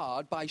really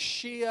hard by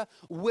sheer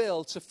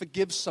will to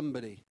forgive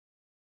somebody?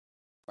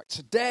 Right,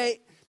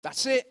 today,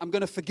 that's it, I'm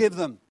going to forgive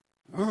them.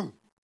 You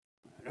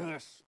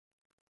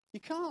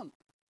can't.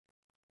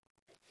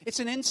 It's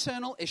an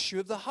internal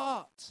issue of the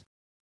heart.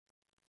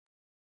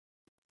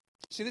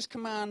 See, this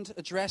command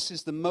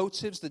addresses the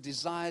motives, the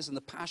desires, and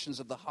the passions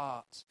of the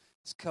heart.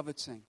 It's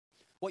coveting.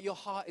 What your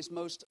heart is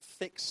most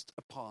fixed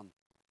upon.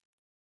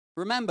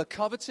 Remember,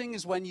 coveting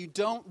is when you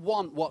don't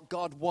want what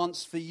God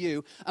wants for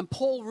you. And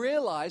Paul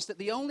realized that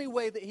the only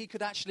way that he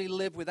could actually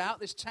live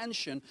without this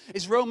tension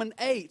is Romans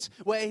 8,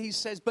 where he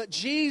says, but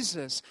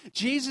Jesus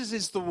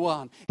is the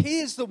one.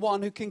 He is the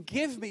one who can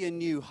give me a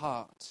new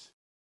heart.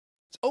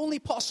 It's only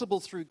possible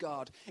through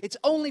God. It's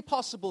only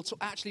possible to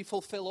actually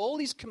fulfill all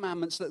these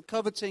commandments that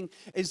coveting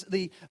is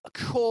the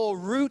core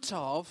root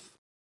of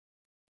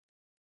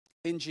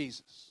in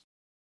Jesus.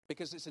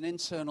 Because it's an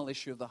internal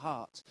issue of the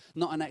heart,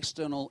 not an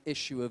external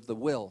issue of the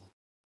will.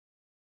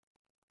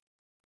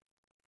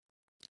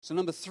 So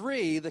number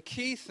 3, the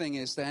key thing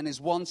is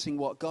wanting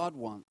what God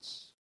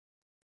wants.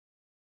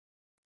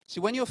 See,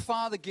 when your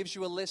Father gives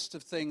you a list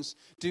of things,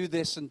 do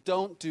this and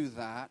don't do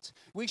that,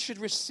 we should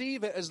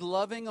receive it as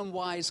loving and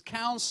wise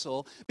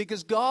counsel,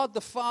 because God the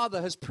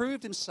Father has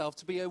proved himself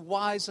to be a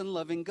wise and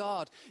loving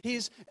God.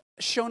 He's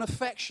shown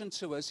affection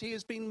to us. He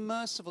has been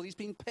merciful. He's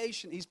been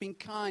patient. He's been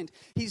kind.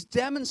 He's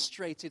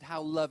demonstrated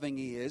how loving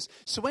he is.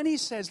 So when he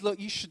says,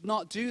 look, you should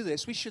not do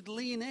this, we should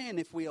lean in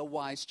if we are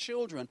wise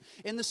children.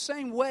 In the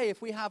same way,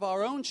 if we have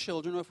our own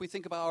children, or if we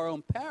think about our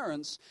own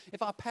parents,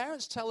 if our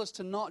parents tell us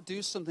to not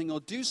do something or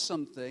do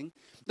something,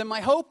 then my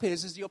hope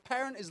is your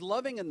parent is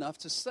loving enough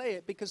to say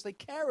it because they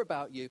care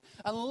about you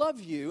and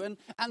love you and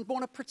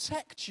want to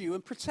protect you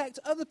and protect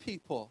other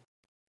people.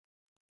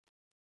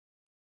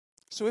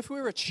 So if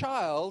we're a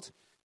child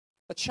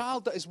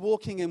that is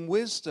walking in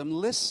wisdom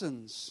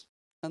listens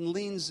and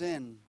leans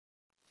in.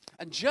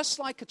 And just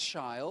like a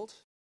child,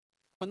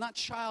 when that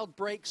child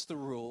breaks the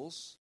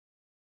rules,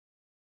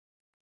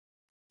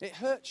 it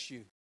hurts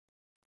you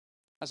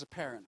as a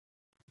parent.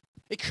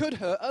 It could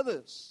hurt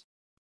others.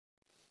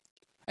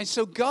 And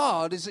so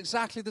God is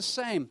exactly the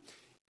same.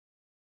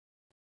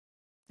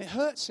 It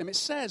hurts him.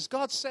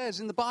 God says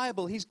in the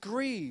Bible, he's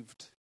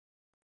grieved.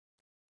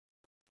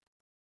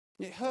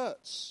 It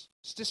hurts.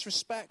 It's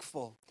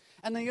disrespectful.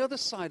 And the other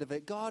side of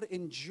it, God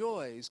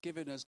enjoys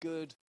giving us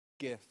good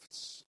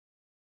gifts.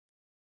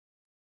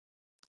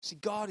 See,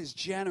 God is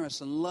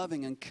generous and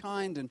loving and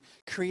kind and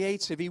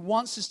creative. He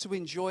wants us to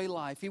enjoy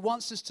life. He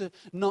wants us to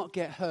not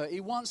get hurt. He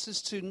wants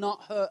us to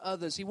not hurt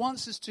others. He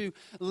wants us to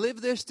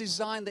live this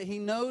design that he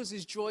knows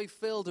is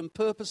joy-filled and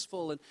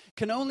purposeful and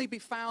can only be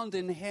found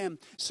in him.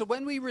 So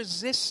when we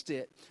resist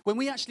it, when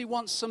we actually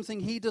want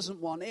something he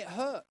doesn't want, it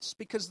hurts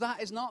because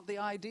that is not the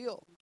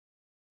ideal.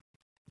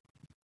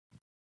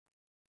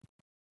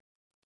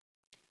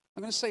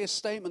 I'm going to say a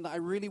statement that I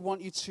really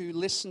want you to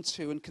listen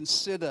to and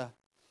consider.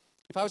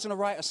 If I was going to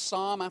write a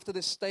psalm after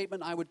this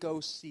statement, I would go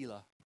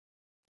Selah.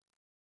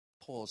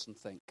 Pause and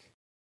think.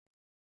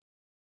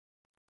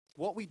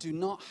 What we do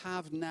not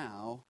have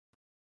now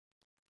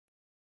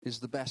is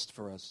the best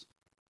for us.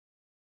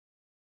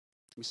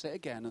 Let me say it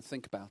again and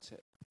think about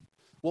it.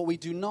 What we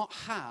do not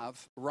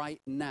have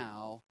right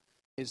now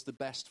is the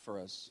best for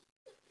us.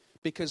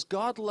 Because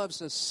God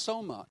loves us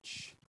so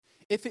much,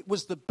 if it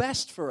was the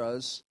best for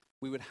us,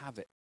 we would have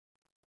it.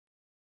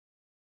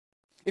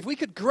 If we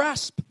could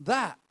grasp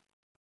that,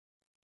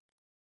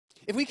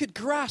 if we could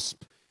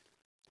grasp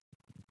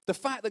the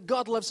fact that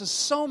God loves us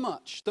so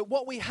much that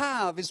what we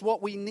have is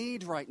what we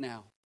need right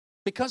now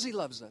because he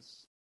loves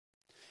us.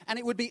 And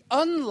it would be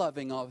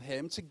unloving of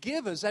him to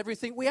give us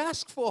everything we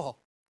ask for.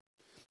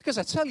 Because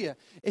I tell you,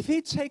 if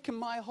he'd taken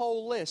my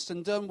whole list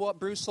and done what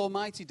Bruce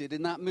Almighty did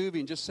in that movie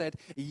and just said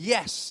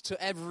yes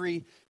to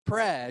every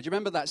prayer, do you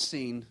remember that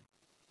scene?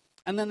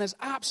 And then there's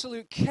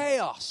absolute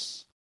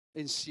chaos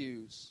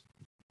ensues.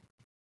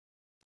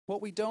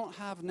 What we don't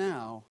have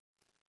now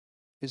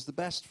is the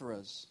best for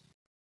us.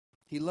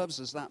 He loves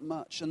us that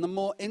much. And the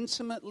more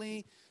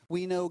intimately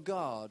we know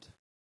God,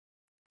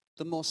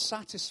 the more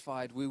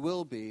satisfied we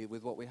will be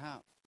with what we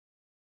have.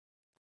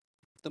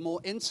 The more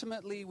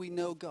intimately we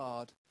know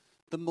God,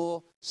 the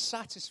more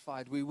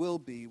satisfied we will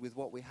be with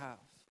what we have.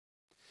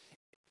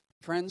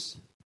 Friends,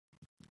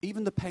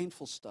 even the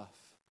painful stuff,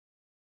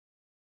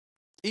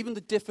 even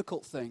the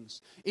difficult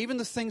things, even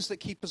the things that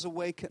keep us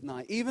awake at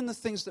night, even the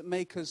things that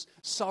make us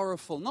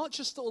sorrowful, not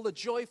just all the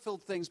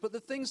joy-filled things, but the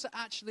things that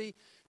actually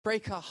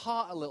break our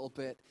heart a little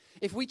bit.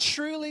 If we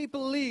truly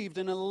believed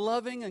in a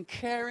loving and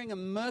caring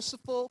and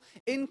merciful,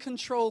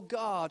 in-control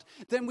God,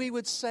 then we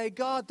would say,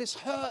 God, this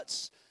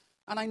hurts,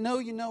 and I know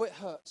you know it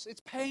hurts.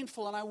 It's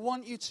painful, and I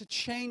want you to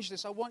change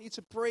this. I want you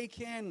to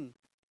break in.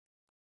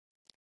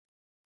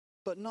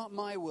 But not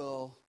my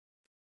will,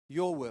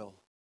 your will.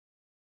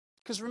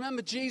 Because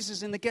remember,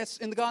 Jesus in the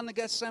Garden of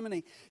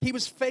Gethsemane, he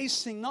was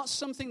facing not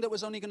something that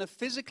was only going to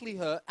physically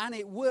hurt, and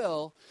it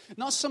will,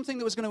 not something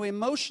that was going to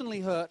emotionally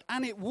hurt,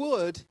 and it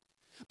would,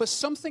 but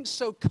something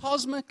so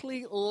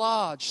cosmically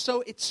large,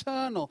 so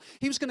eternal.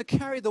 He was going to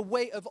carry the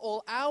weight of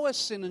all our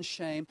sin and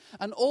shame,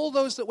 and all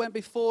those that went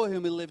before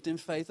him who lived in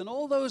faith, and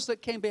all those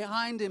that came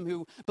behind him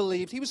who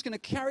believed. He was going to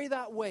carry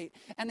that weight,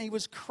 and he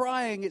was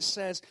crying, it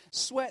says,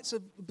 sweat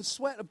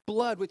of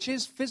blood, which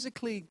is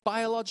physically,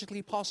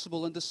 biologically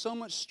possible. Under so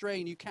much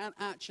strain, you can't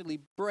actually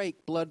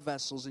break blood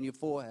vessels in your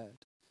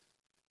forehead.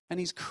 And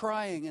he's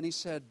crying, and he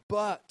said,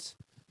 but,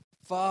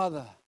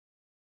 Father,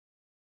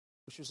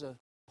 which was a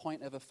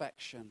point of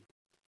affection,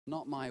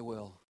 not my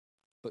will,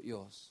 but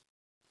yours.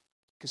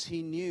 Because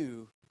he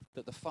knew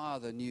that the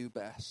Father knew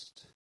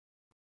best.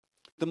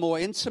 The more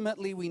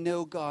intimately we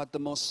know God, the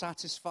more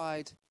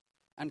satisfied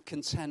and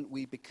content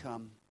we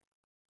become.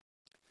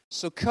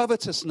 So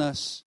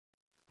covetousness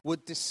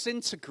would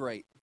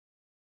disintegrate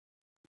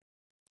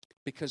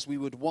because we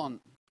would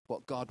want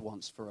what God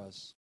wants for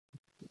us.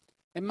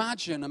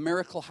 Imagine a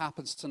miracle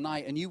happens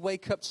tonight and you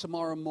wake up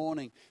tomorrow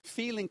morning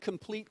feeling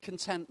complete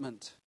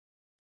contentment.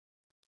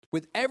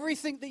 With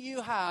everything that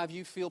you have,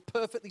 you feel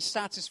perfectly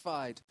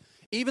satisfied.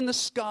 Even the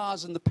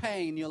scars and the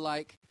pain, you're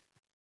like,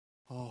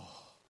 oh.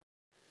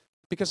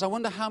 Because I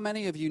wonder how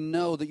many of you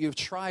know that you've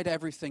tried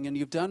everything and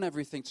you've done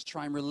everything to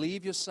try and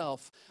relieve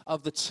yourself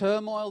of the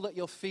turmoil that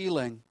you're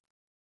feeling.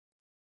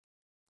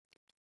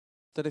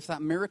 That if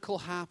that miracle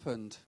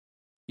happened,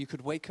 you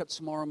could wake up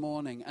tomorrow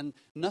morning and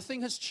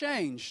nothing has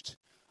changed,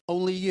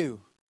 only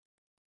you.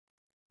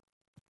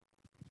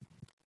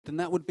 Then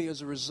that would be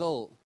as a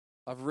result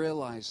of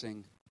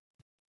realizing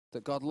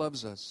that God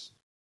loves us.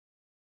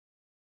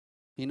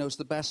 He knows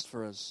the best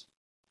for us.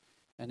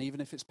 And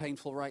even if it's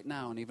painful right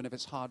now, and even if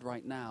it's hard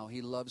right now,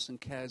 he loves and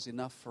cares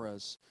enough for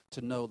us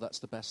to know that's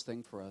the best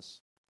thing for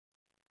us.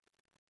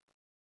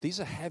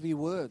 These are heavy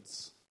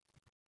words.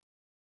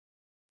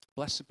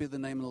 Blessed be the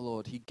name of the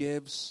Lord. He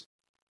gives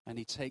and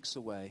he takes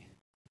away.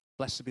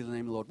 Blessed be the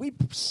name of the Lord. We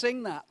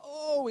sing that.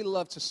 Oh, we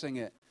love to sing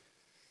it.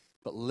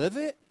 But live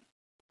it?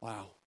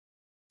 Wow.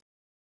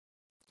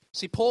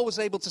 See, Paul was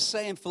able to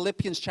say in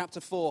Philippians chapter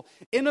 4,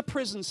 in a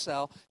prison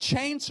cell,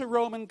 chained to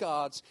Roman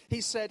guards,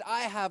 he said,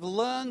 I have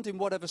learned in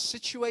whatever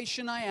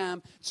situation I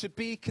am to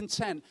be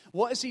content.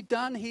 What has he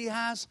done? He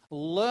has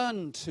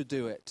learned to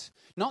do it.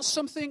 Not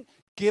something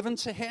given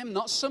to him,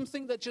 not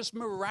something that just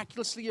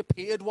miraculously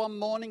appeared one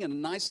morning in a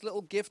nice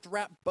little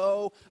gift-wrapped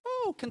bow.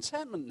 Oh,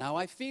 contentment, now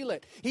I feel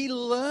it. He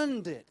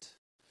learned it.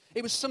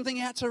 It was something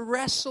he had to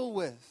wrestle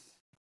with.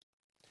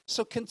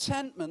 So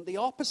contentment, the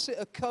opposite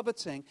of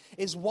coveting,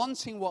 is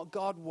wanting what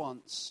God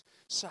wants.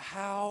 So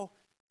how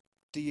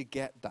do you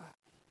get that?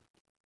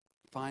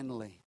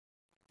 Finally,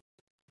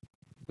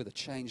 with a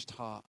changed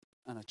heart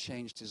and a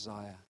changed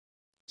desire.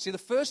 See, the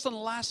first and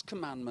last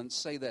commandments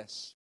say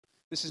this.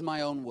 This is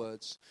my own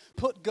words.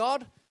 Put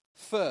God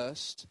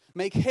first.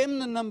 Make him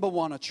the number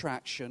one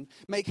attraction.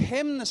 Make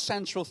him the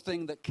central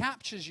thing that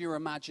captures your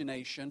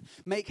imagination.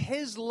 Make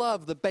his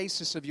love the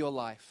basis of your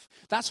life.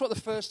 That's what the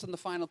first and the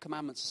final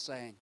commandments are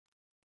saying.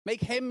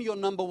 Make him your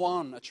number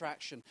one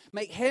attraction.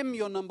 Make him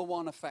your number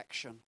one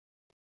affection.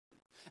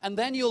 And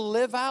then you'll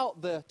live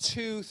out the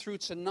 2 through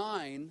to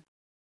 9.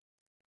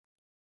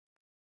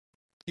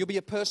 You'll be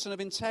a person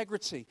of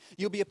integrity.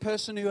 You'll be a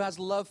person who has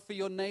love for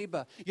your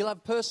neighbor. You'll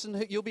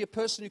be a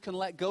person who can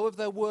let go of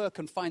their work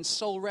and find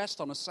soul rest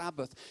on a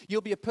Sabbath.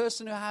 You'll be a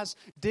person who has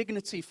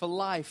dignity for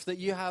life, that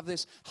you have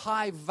this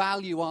high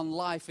value on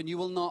life and you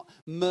will not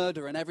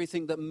murder and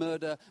everything that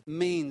murder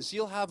means.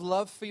 You'll have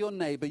love for your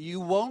neighbor.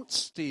 You won't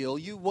steal.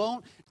 You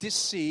won't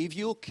deceive.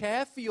 You'll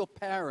care for your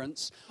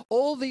parents.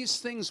 All these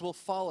things will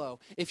follow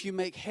if you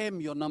make him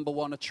your number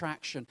one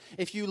attraction.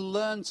 If you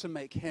learn to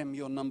make him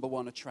your number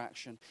one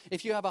attraction.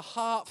 If you have a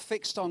heart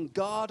fixed on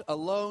God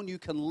alone, you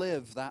can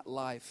live that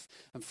life.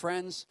 And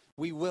friends,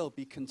 we will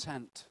be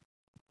content.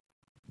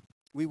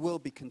 We will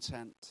be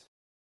content.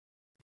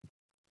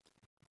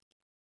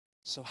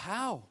 So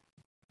how?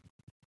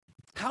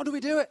 How do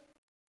we do it?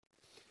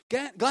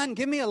 Glenn,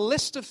 give me a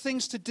list of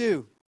things to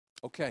do.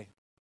 Okay.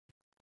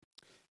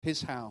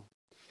 Here's how.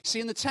 See,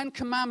 in the Ten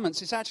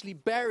Commandments, it's actually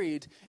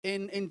buried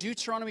in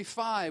Deuteronomy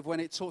 5 when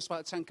it talks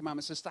about the Ten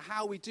Commandments as to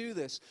how we do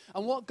this.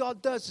 And what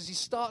God does is he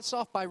starts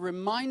off by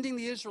reminding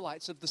the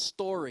Israelites of the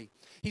story.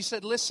 He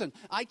said, listen,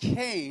 I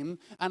came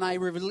and I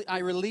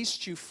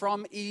released you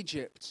from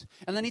Egypt.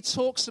 And then he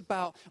talks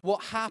about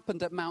what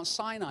happened at Mount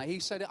Sinai.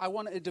 He said, I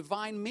wanted a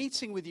divine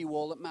meeting with you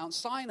all at Mount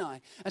Sinai.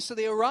 And so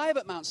they arrive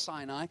at Mount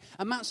Sinai,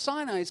 and Mount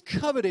Sinai is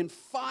covered in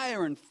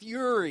fire and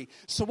fury.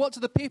 So what do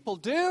the people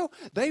do?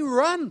 They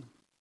run.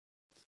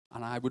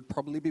 And I would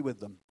probably be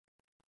with them.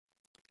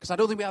 Because I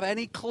don't think we have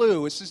any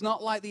clue. This is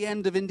not like the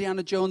end of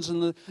Indiana Jones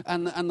and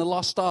the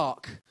Lost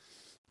Ark.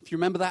 If you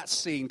remember that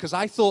scene. Because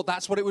I thought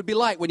that's what it would be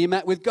like when you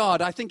met with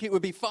God. I think it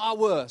would be far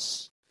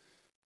worse.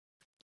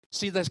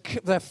 See,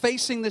 they're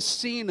facing this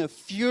scene of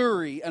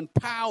fury and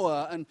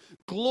power and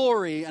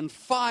glory and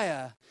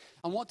fire.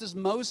 And what does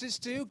Moses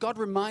do? God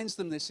reminds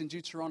them this in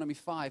Deuteronomy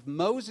 5.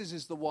 Moses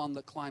is the one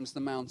that climbs the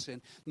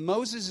mountain.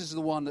 Moses is the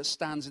one that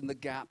stands in the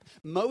gap.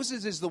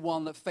 Moses is the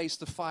one that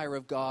faced the fire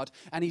of God,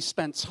 and he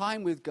spent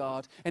time with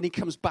God, and he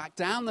comes back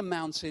down the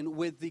mountain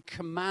with the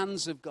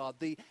commands of God,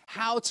 the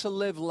how to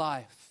live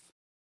life.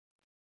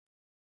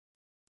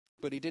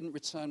 But he didn't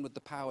return with the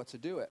power to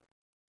do it.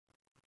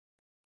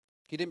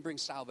 He didn't bring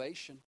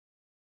salvation.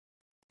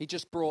 He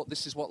just brought,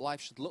 this is what life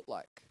should look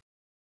like.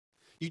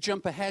 You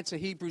jump ahead to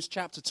Hebrews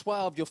chapter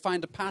 12, you'll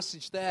find a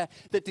passage there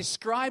that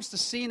describes the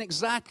scene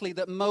exactly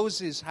that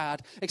Moses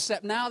had,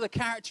 except now the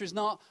character is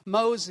not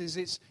Moses,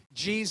 it's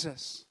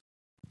Jesus.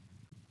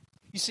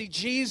 You see,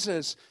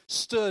 Jesus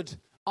stood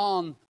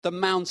on the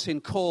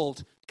mountain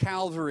called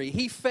Calvary.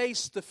 He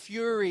faced the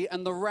fury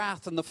and the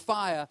wrath and the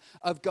fire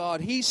of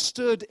God. He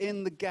stood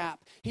in the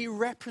gap. He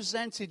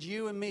represented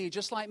you and me,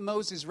 just like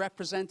Moses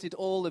represented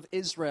all of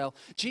Israel.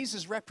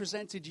 Jesus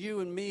represented you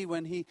and me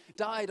when he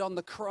died on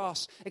the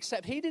cross,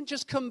 except he didn't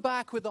just come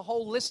back with a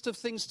whole list of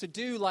things to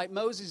do like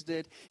Moses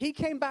did. He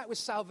came back with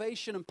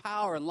salvation and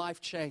power and life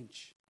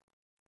change.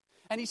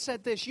 And he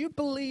said this, you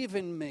believe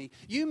in me.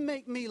 You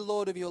make me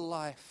Lord of your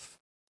life.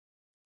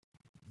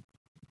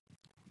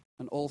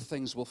 And all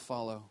things will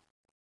follow.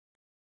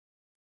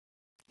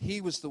 He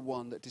was the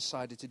one that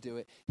decided to do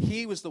it.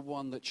 He was the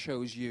one that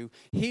chose you.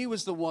 He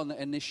was the one that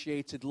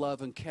initiated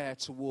love and care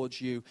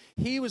towards you.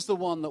 He was the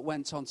one that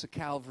went on to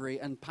Calvary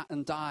and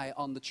die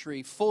on the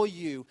tree for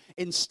you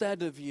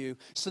instead of you,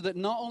 so that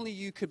not only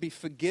you could be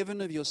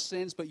forgiven of your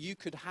sins, but you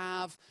could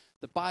have,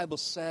 the Bible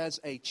says,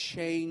 a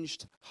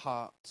changed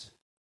heart.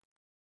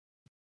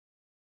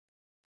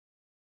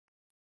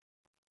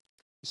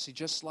 You see,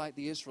 just like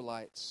the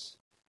Israelites,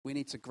 we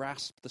need to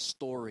grasp the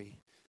story.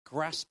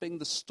 Grasping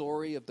the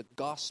story of the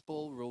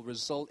gospel will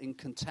result in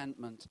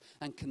contentment.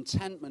 And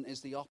contentment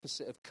is the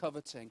opposite of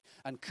coveting.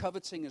 And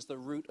coveting is the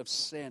root of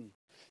sin.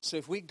 So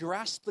if we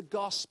grasp the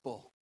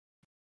gospel,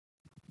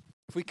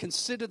 if we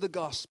consider the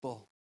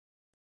gospel,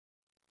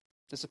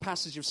 there's a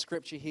passage of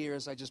scripture here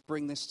as I just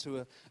bring this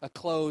to a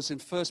close in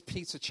 1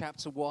 Peter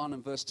chapter 1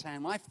 and verse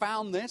 10. When I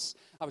found this,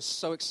 I was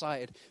so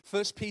excited.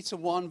 1 Peter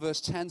 1 verse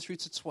 10 through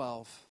to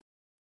 12.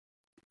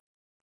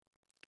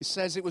 It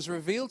says, it was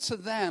revealed to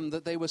them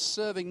that they were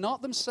serving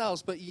not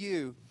themselves but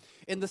you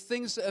in the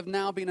things that have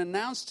now been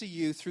announced to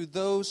you through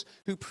those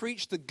who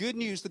preach the good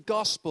news, the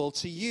gospel,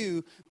 to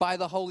you by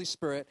the Holy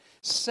Spirit,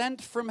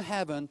 sent from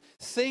heaven,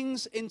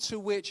 things into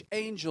which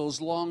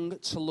angels long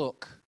to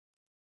look.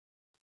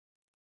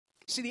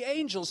 See, the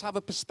angels have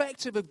a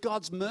perspective of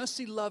God's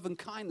mercy, love, and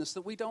kindness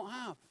that we don't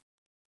have.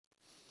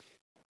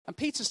 And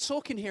Peter's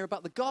talking here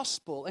about the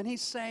gospel, and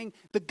he's saying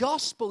the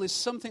gospel is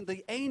something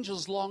the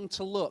angels long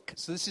to look.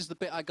 So this is the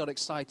bit I got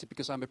excited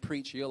because I'm a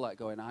preacher. You're like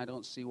going, I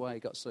don't see why he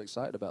got so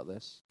excited about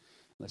this,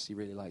 unless he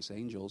really likes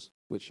angels,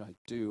 which I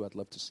do. I'd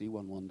love to see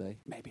one day.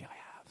 Maybe I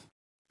have.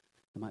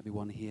 There might be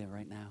one here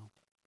right now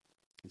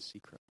in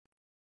secret.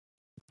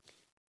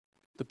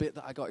 The bit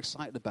that I got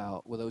excited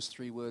about were those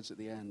three words at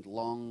the end,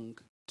 long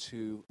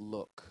to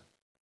look,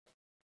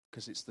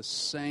 because it's the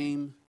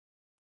same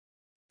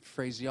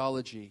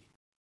phraseology.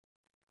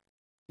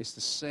 It's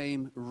the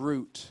same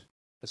root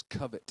as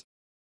covet.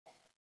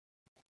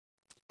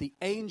 The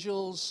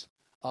angels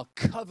are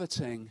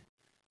coveting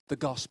the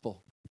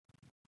gospel.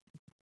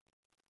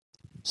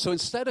 So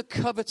instead of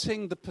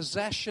coveting the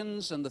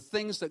possessions and the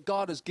things that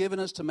God has given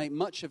us to make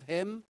much of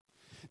him,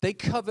 they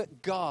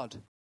covet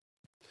God.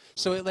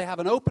 So if they have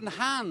an open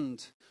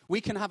hand, we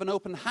can have an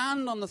open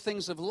hand on the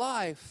things of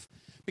life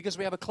because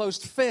we have a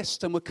closed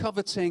fist and we're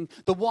coveting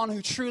the one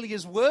who truly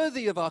is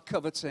worthy of our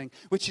coveting,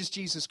 which is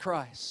Jesus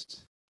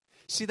Christ.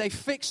 See, they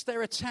fix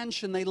their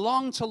attention. They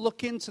long to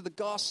look into the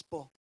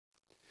gospel.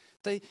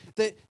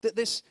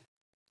 This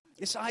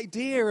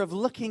idea of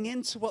looking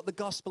into what the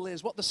gospel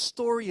is, what the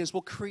story is,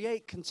 will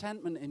create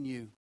contentment in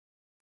you.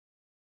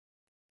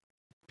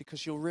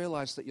 Because you'll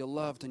realize that you're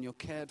loved and you're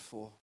cared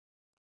for.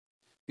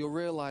 You'll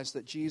realize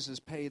that Jesus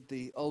paid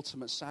the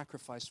ultimate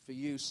sacrifice for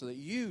you so that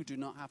you do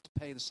not have to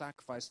pay the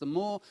sacrifice. The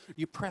more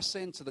you press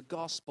into the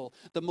gospel,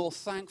 the more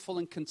thankful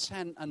and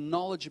content and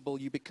knowledgeable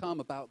you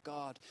become about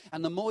God.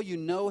 And the more you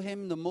know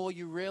him, the more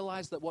you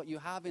realize that what you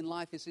have in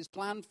life is his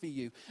plan for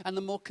you. And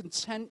the more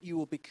content you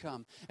will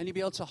become. And you'll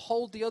be able to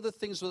hold the other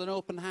things with an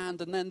open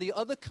hand. And then the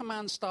other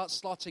commands start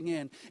slotting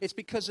in. It's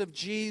because of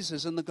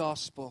Jesus and the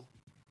gospel.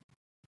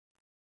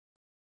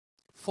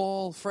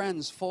 Fall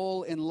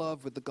in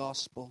love with the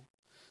gospel.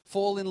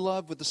 Fall in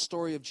love with the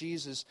story of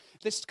Jesus.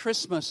 This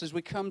Christmas, as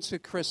we come to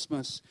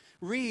Christmas,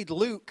 read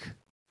Luke.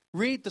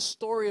 Read the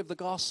story of the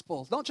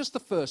gospel. Not just the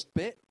first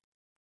bit.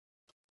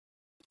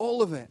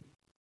 All of it.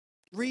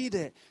 Read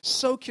it.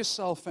 Soak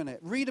yourself in it.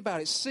 Read about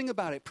it. Sing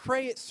about it.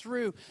 Pray it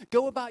through.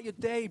 Go about your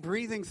day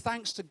breathing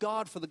thanks to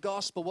God for the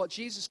gospel, what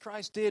Jesus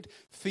Christ did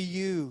for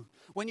you.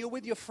 When you're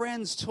with your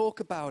friends, talk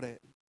about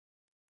it.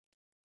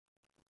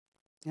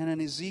 And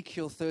in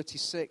Ezekiel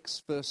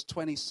 36, verse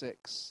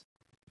 26,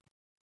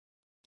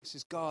 this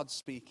is God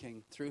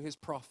speaking through his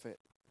prophet.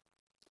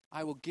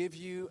 I will give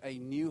you a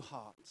new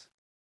heart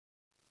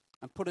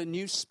and put a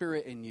new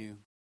spirit in you.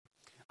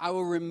 I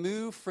will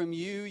remove from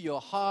you your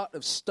heart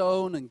of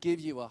stone and give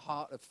you a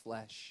heart of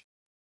flesh.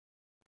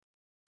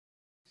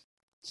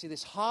 See,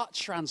 this heart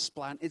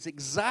transplant is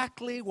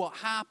exactly what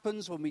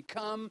happens when we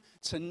come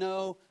to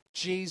know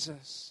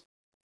Jesus.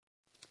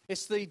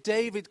 It's the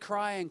David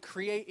crying,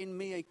 create in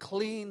me a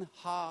clean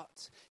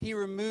heart. He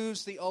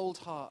removes the old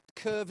heart,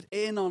 curved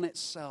in on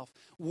itself,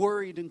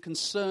 worried and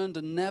concerned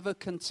and never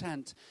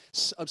content,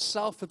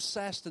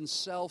 self-obsessed and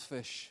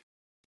selfish.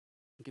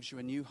 He gives you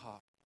a new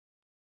heart.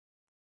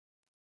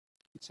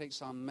 He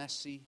takes our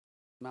messy,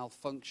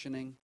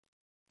 malfunctioning,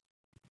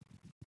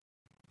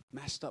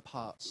 messed up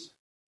hearts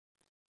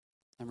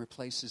and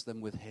replaces them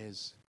with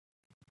his.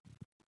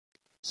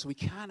 So we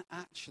can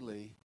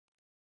actually,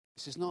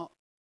 this is not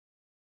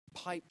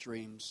pipe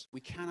dreams,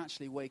 we can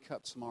actually wake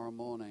up tomorrow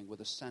morning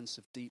with a sense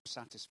of deep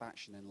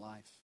satisfaction in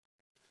life.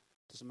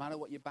 Doesn't matter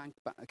what your bank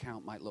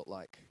account might look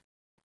like,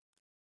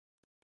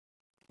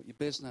 what your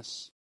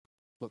business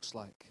looks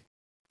like,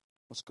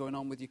 what's going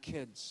on with your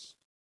kids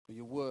or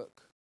your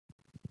work,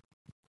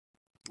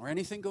 or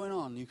anything going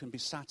on, you can be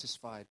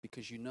satisfied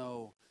because you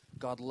know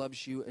God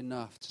loves you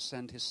enough to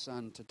send his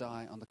son to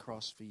die on the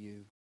cross for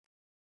you.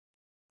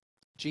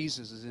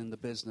 Jesus is in the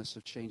business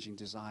of changing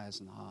desires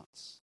and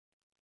hearts.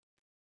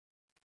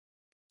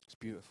 It's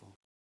beautiful.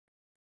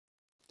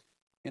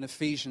 In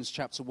Ephesians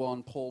chapter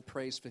 1, Paul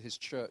prays for his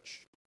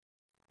church.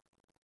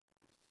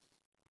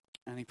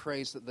 And he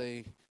prays that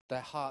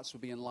their hearts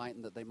would be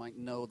enlightened, that they might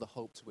know the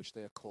hope to which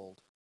they are called.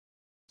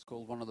 It's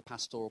called one of the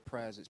pastoral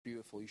prayers. It's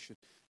beautiful. You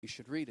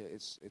should read it.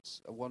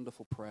 It's a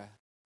wonderful prayer.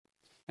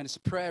 And it's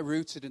a prayer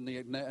rooted in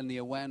the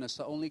awareness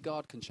that only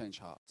God can change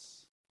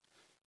hearts.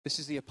 This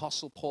is the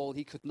Apostle Paul.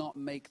 He could not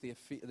make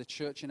the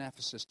church in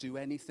Ephesus do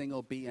anything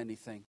or be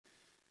anything.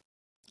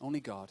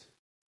 Only God.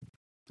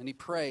 And he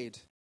prayed,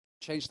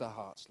 change their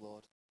hearts,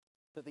 Lord,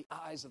 that the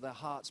eyes of their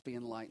hearts be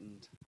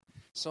enlightened.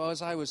 So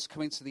as I was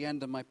coming to the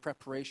end of my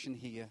preparation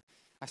here,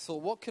 I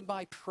thought, what could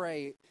I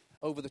pray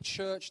over the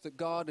church that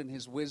God in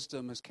his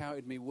wisdom has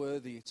counted me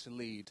worthy to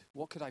lead?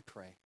 What could I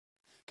pray?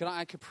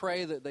 I could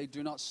pray that they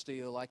do not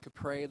steal. I could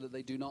pray that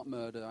they do not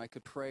murder. I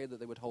could pray that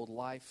they would hold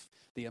life,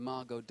 the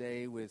Imago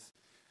Dei, with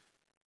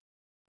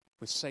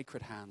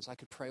sacred hands. I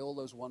could pray all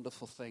those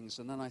wonderful things.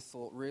 And then I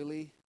thought,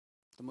 really,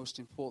 the most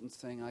important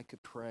thing I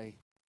could pray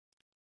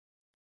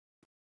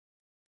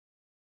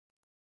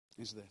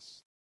is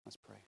this. Let's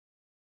pray.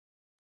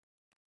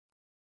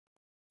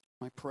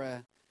 My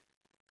prayer,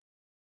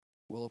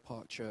 Willow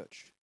Park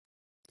Church,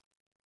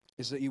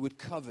 is that you would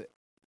covet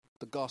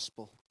the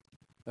gospel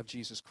of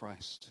Jesus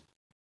Christ.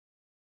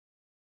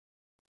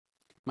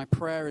 My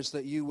prayer is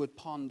that you would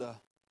ponder,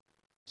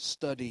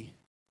 study,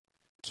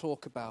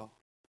 talk about,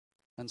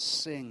 and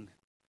sing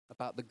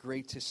about the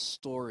greatest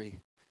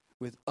story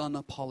with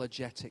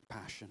unapologetic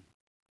passion.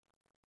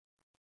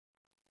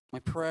 My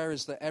prayer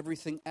is that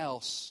everything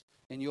else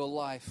in your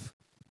life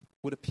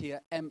would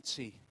appear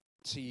empty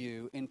to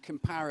you in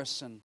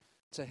comparison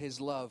to his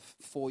love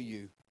for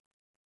you.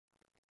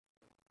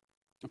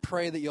 I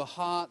pray that your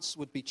hearts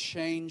would be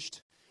changed,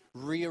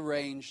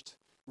 rearranged,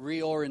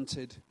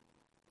 reoriented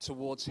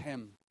towards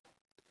him.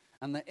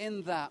 And that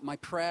in that, my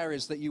prayer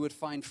is that you would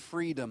find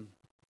freedom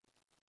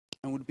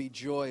and would be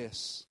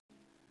joyous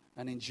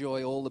and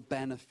enjoy all the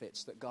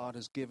benefits that God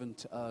has given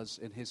to us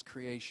in his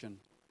creation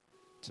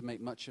to make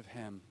much of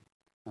him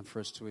and for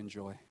us to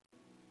enjoy.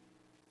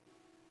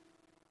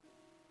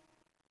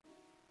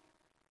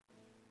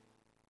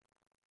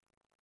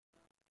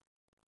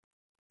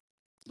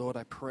 Lord,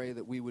 I pray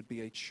that we would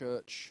be a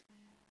church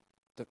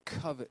that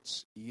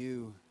covets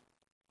you.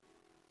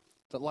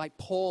 That like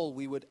Paul,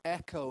 we would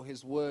echo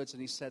his words,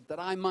 and he said, that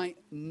I might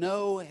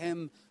know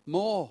him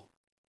more.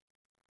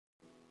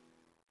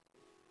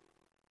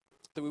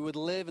 That we would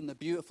live in the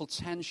beautiful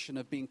tension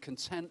of being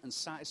content and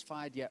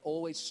satisfied, yet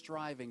always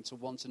striving to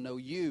want to know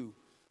you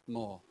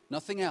more.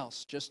 Nothing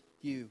else, just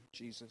you,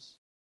 Jesus.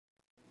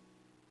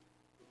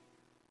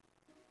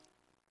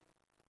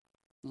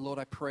 And Lord,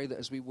 I pray that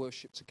as we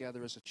worship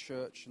together as a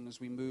church and as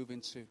we move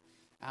into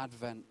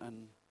Advent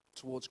and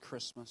towards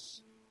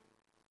Christmas,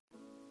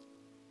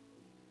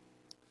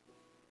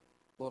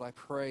 Lord, I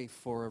pray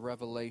for a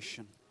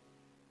revelation.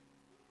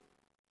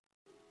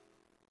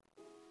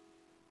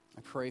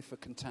 I pray for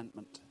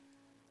contentment.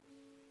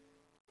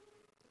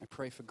 I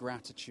pray for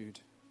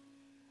gratitude.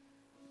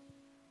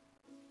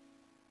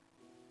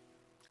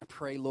 I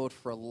pray, Lord,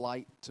 for a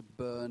light to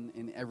burn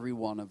in every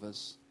one of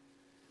us,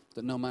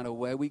 that no matter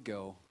where we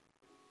go,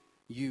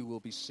 you will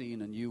be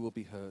seen and you will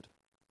be heard.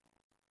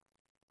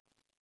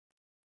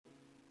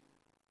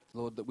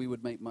 Lord, that we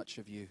would make much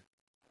of you.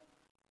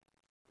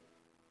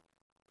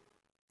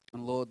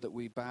 And Lord, that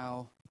we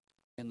bow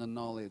in the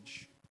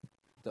knowledge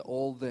that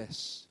all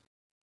this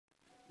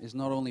is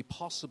not only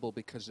possible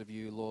because of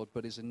you, Lord,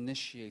 but is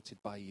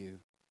initiated by you.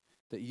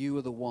 That you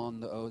are the one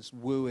that is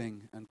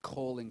wooing and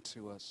calling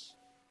to us.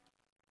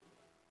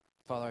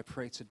 Father, I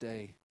pray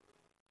today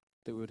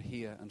that we would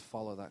hear and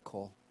follow that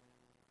call.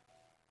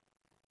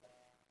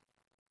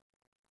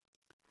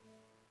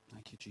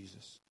 Thank you,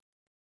 Jesus.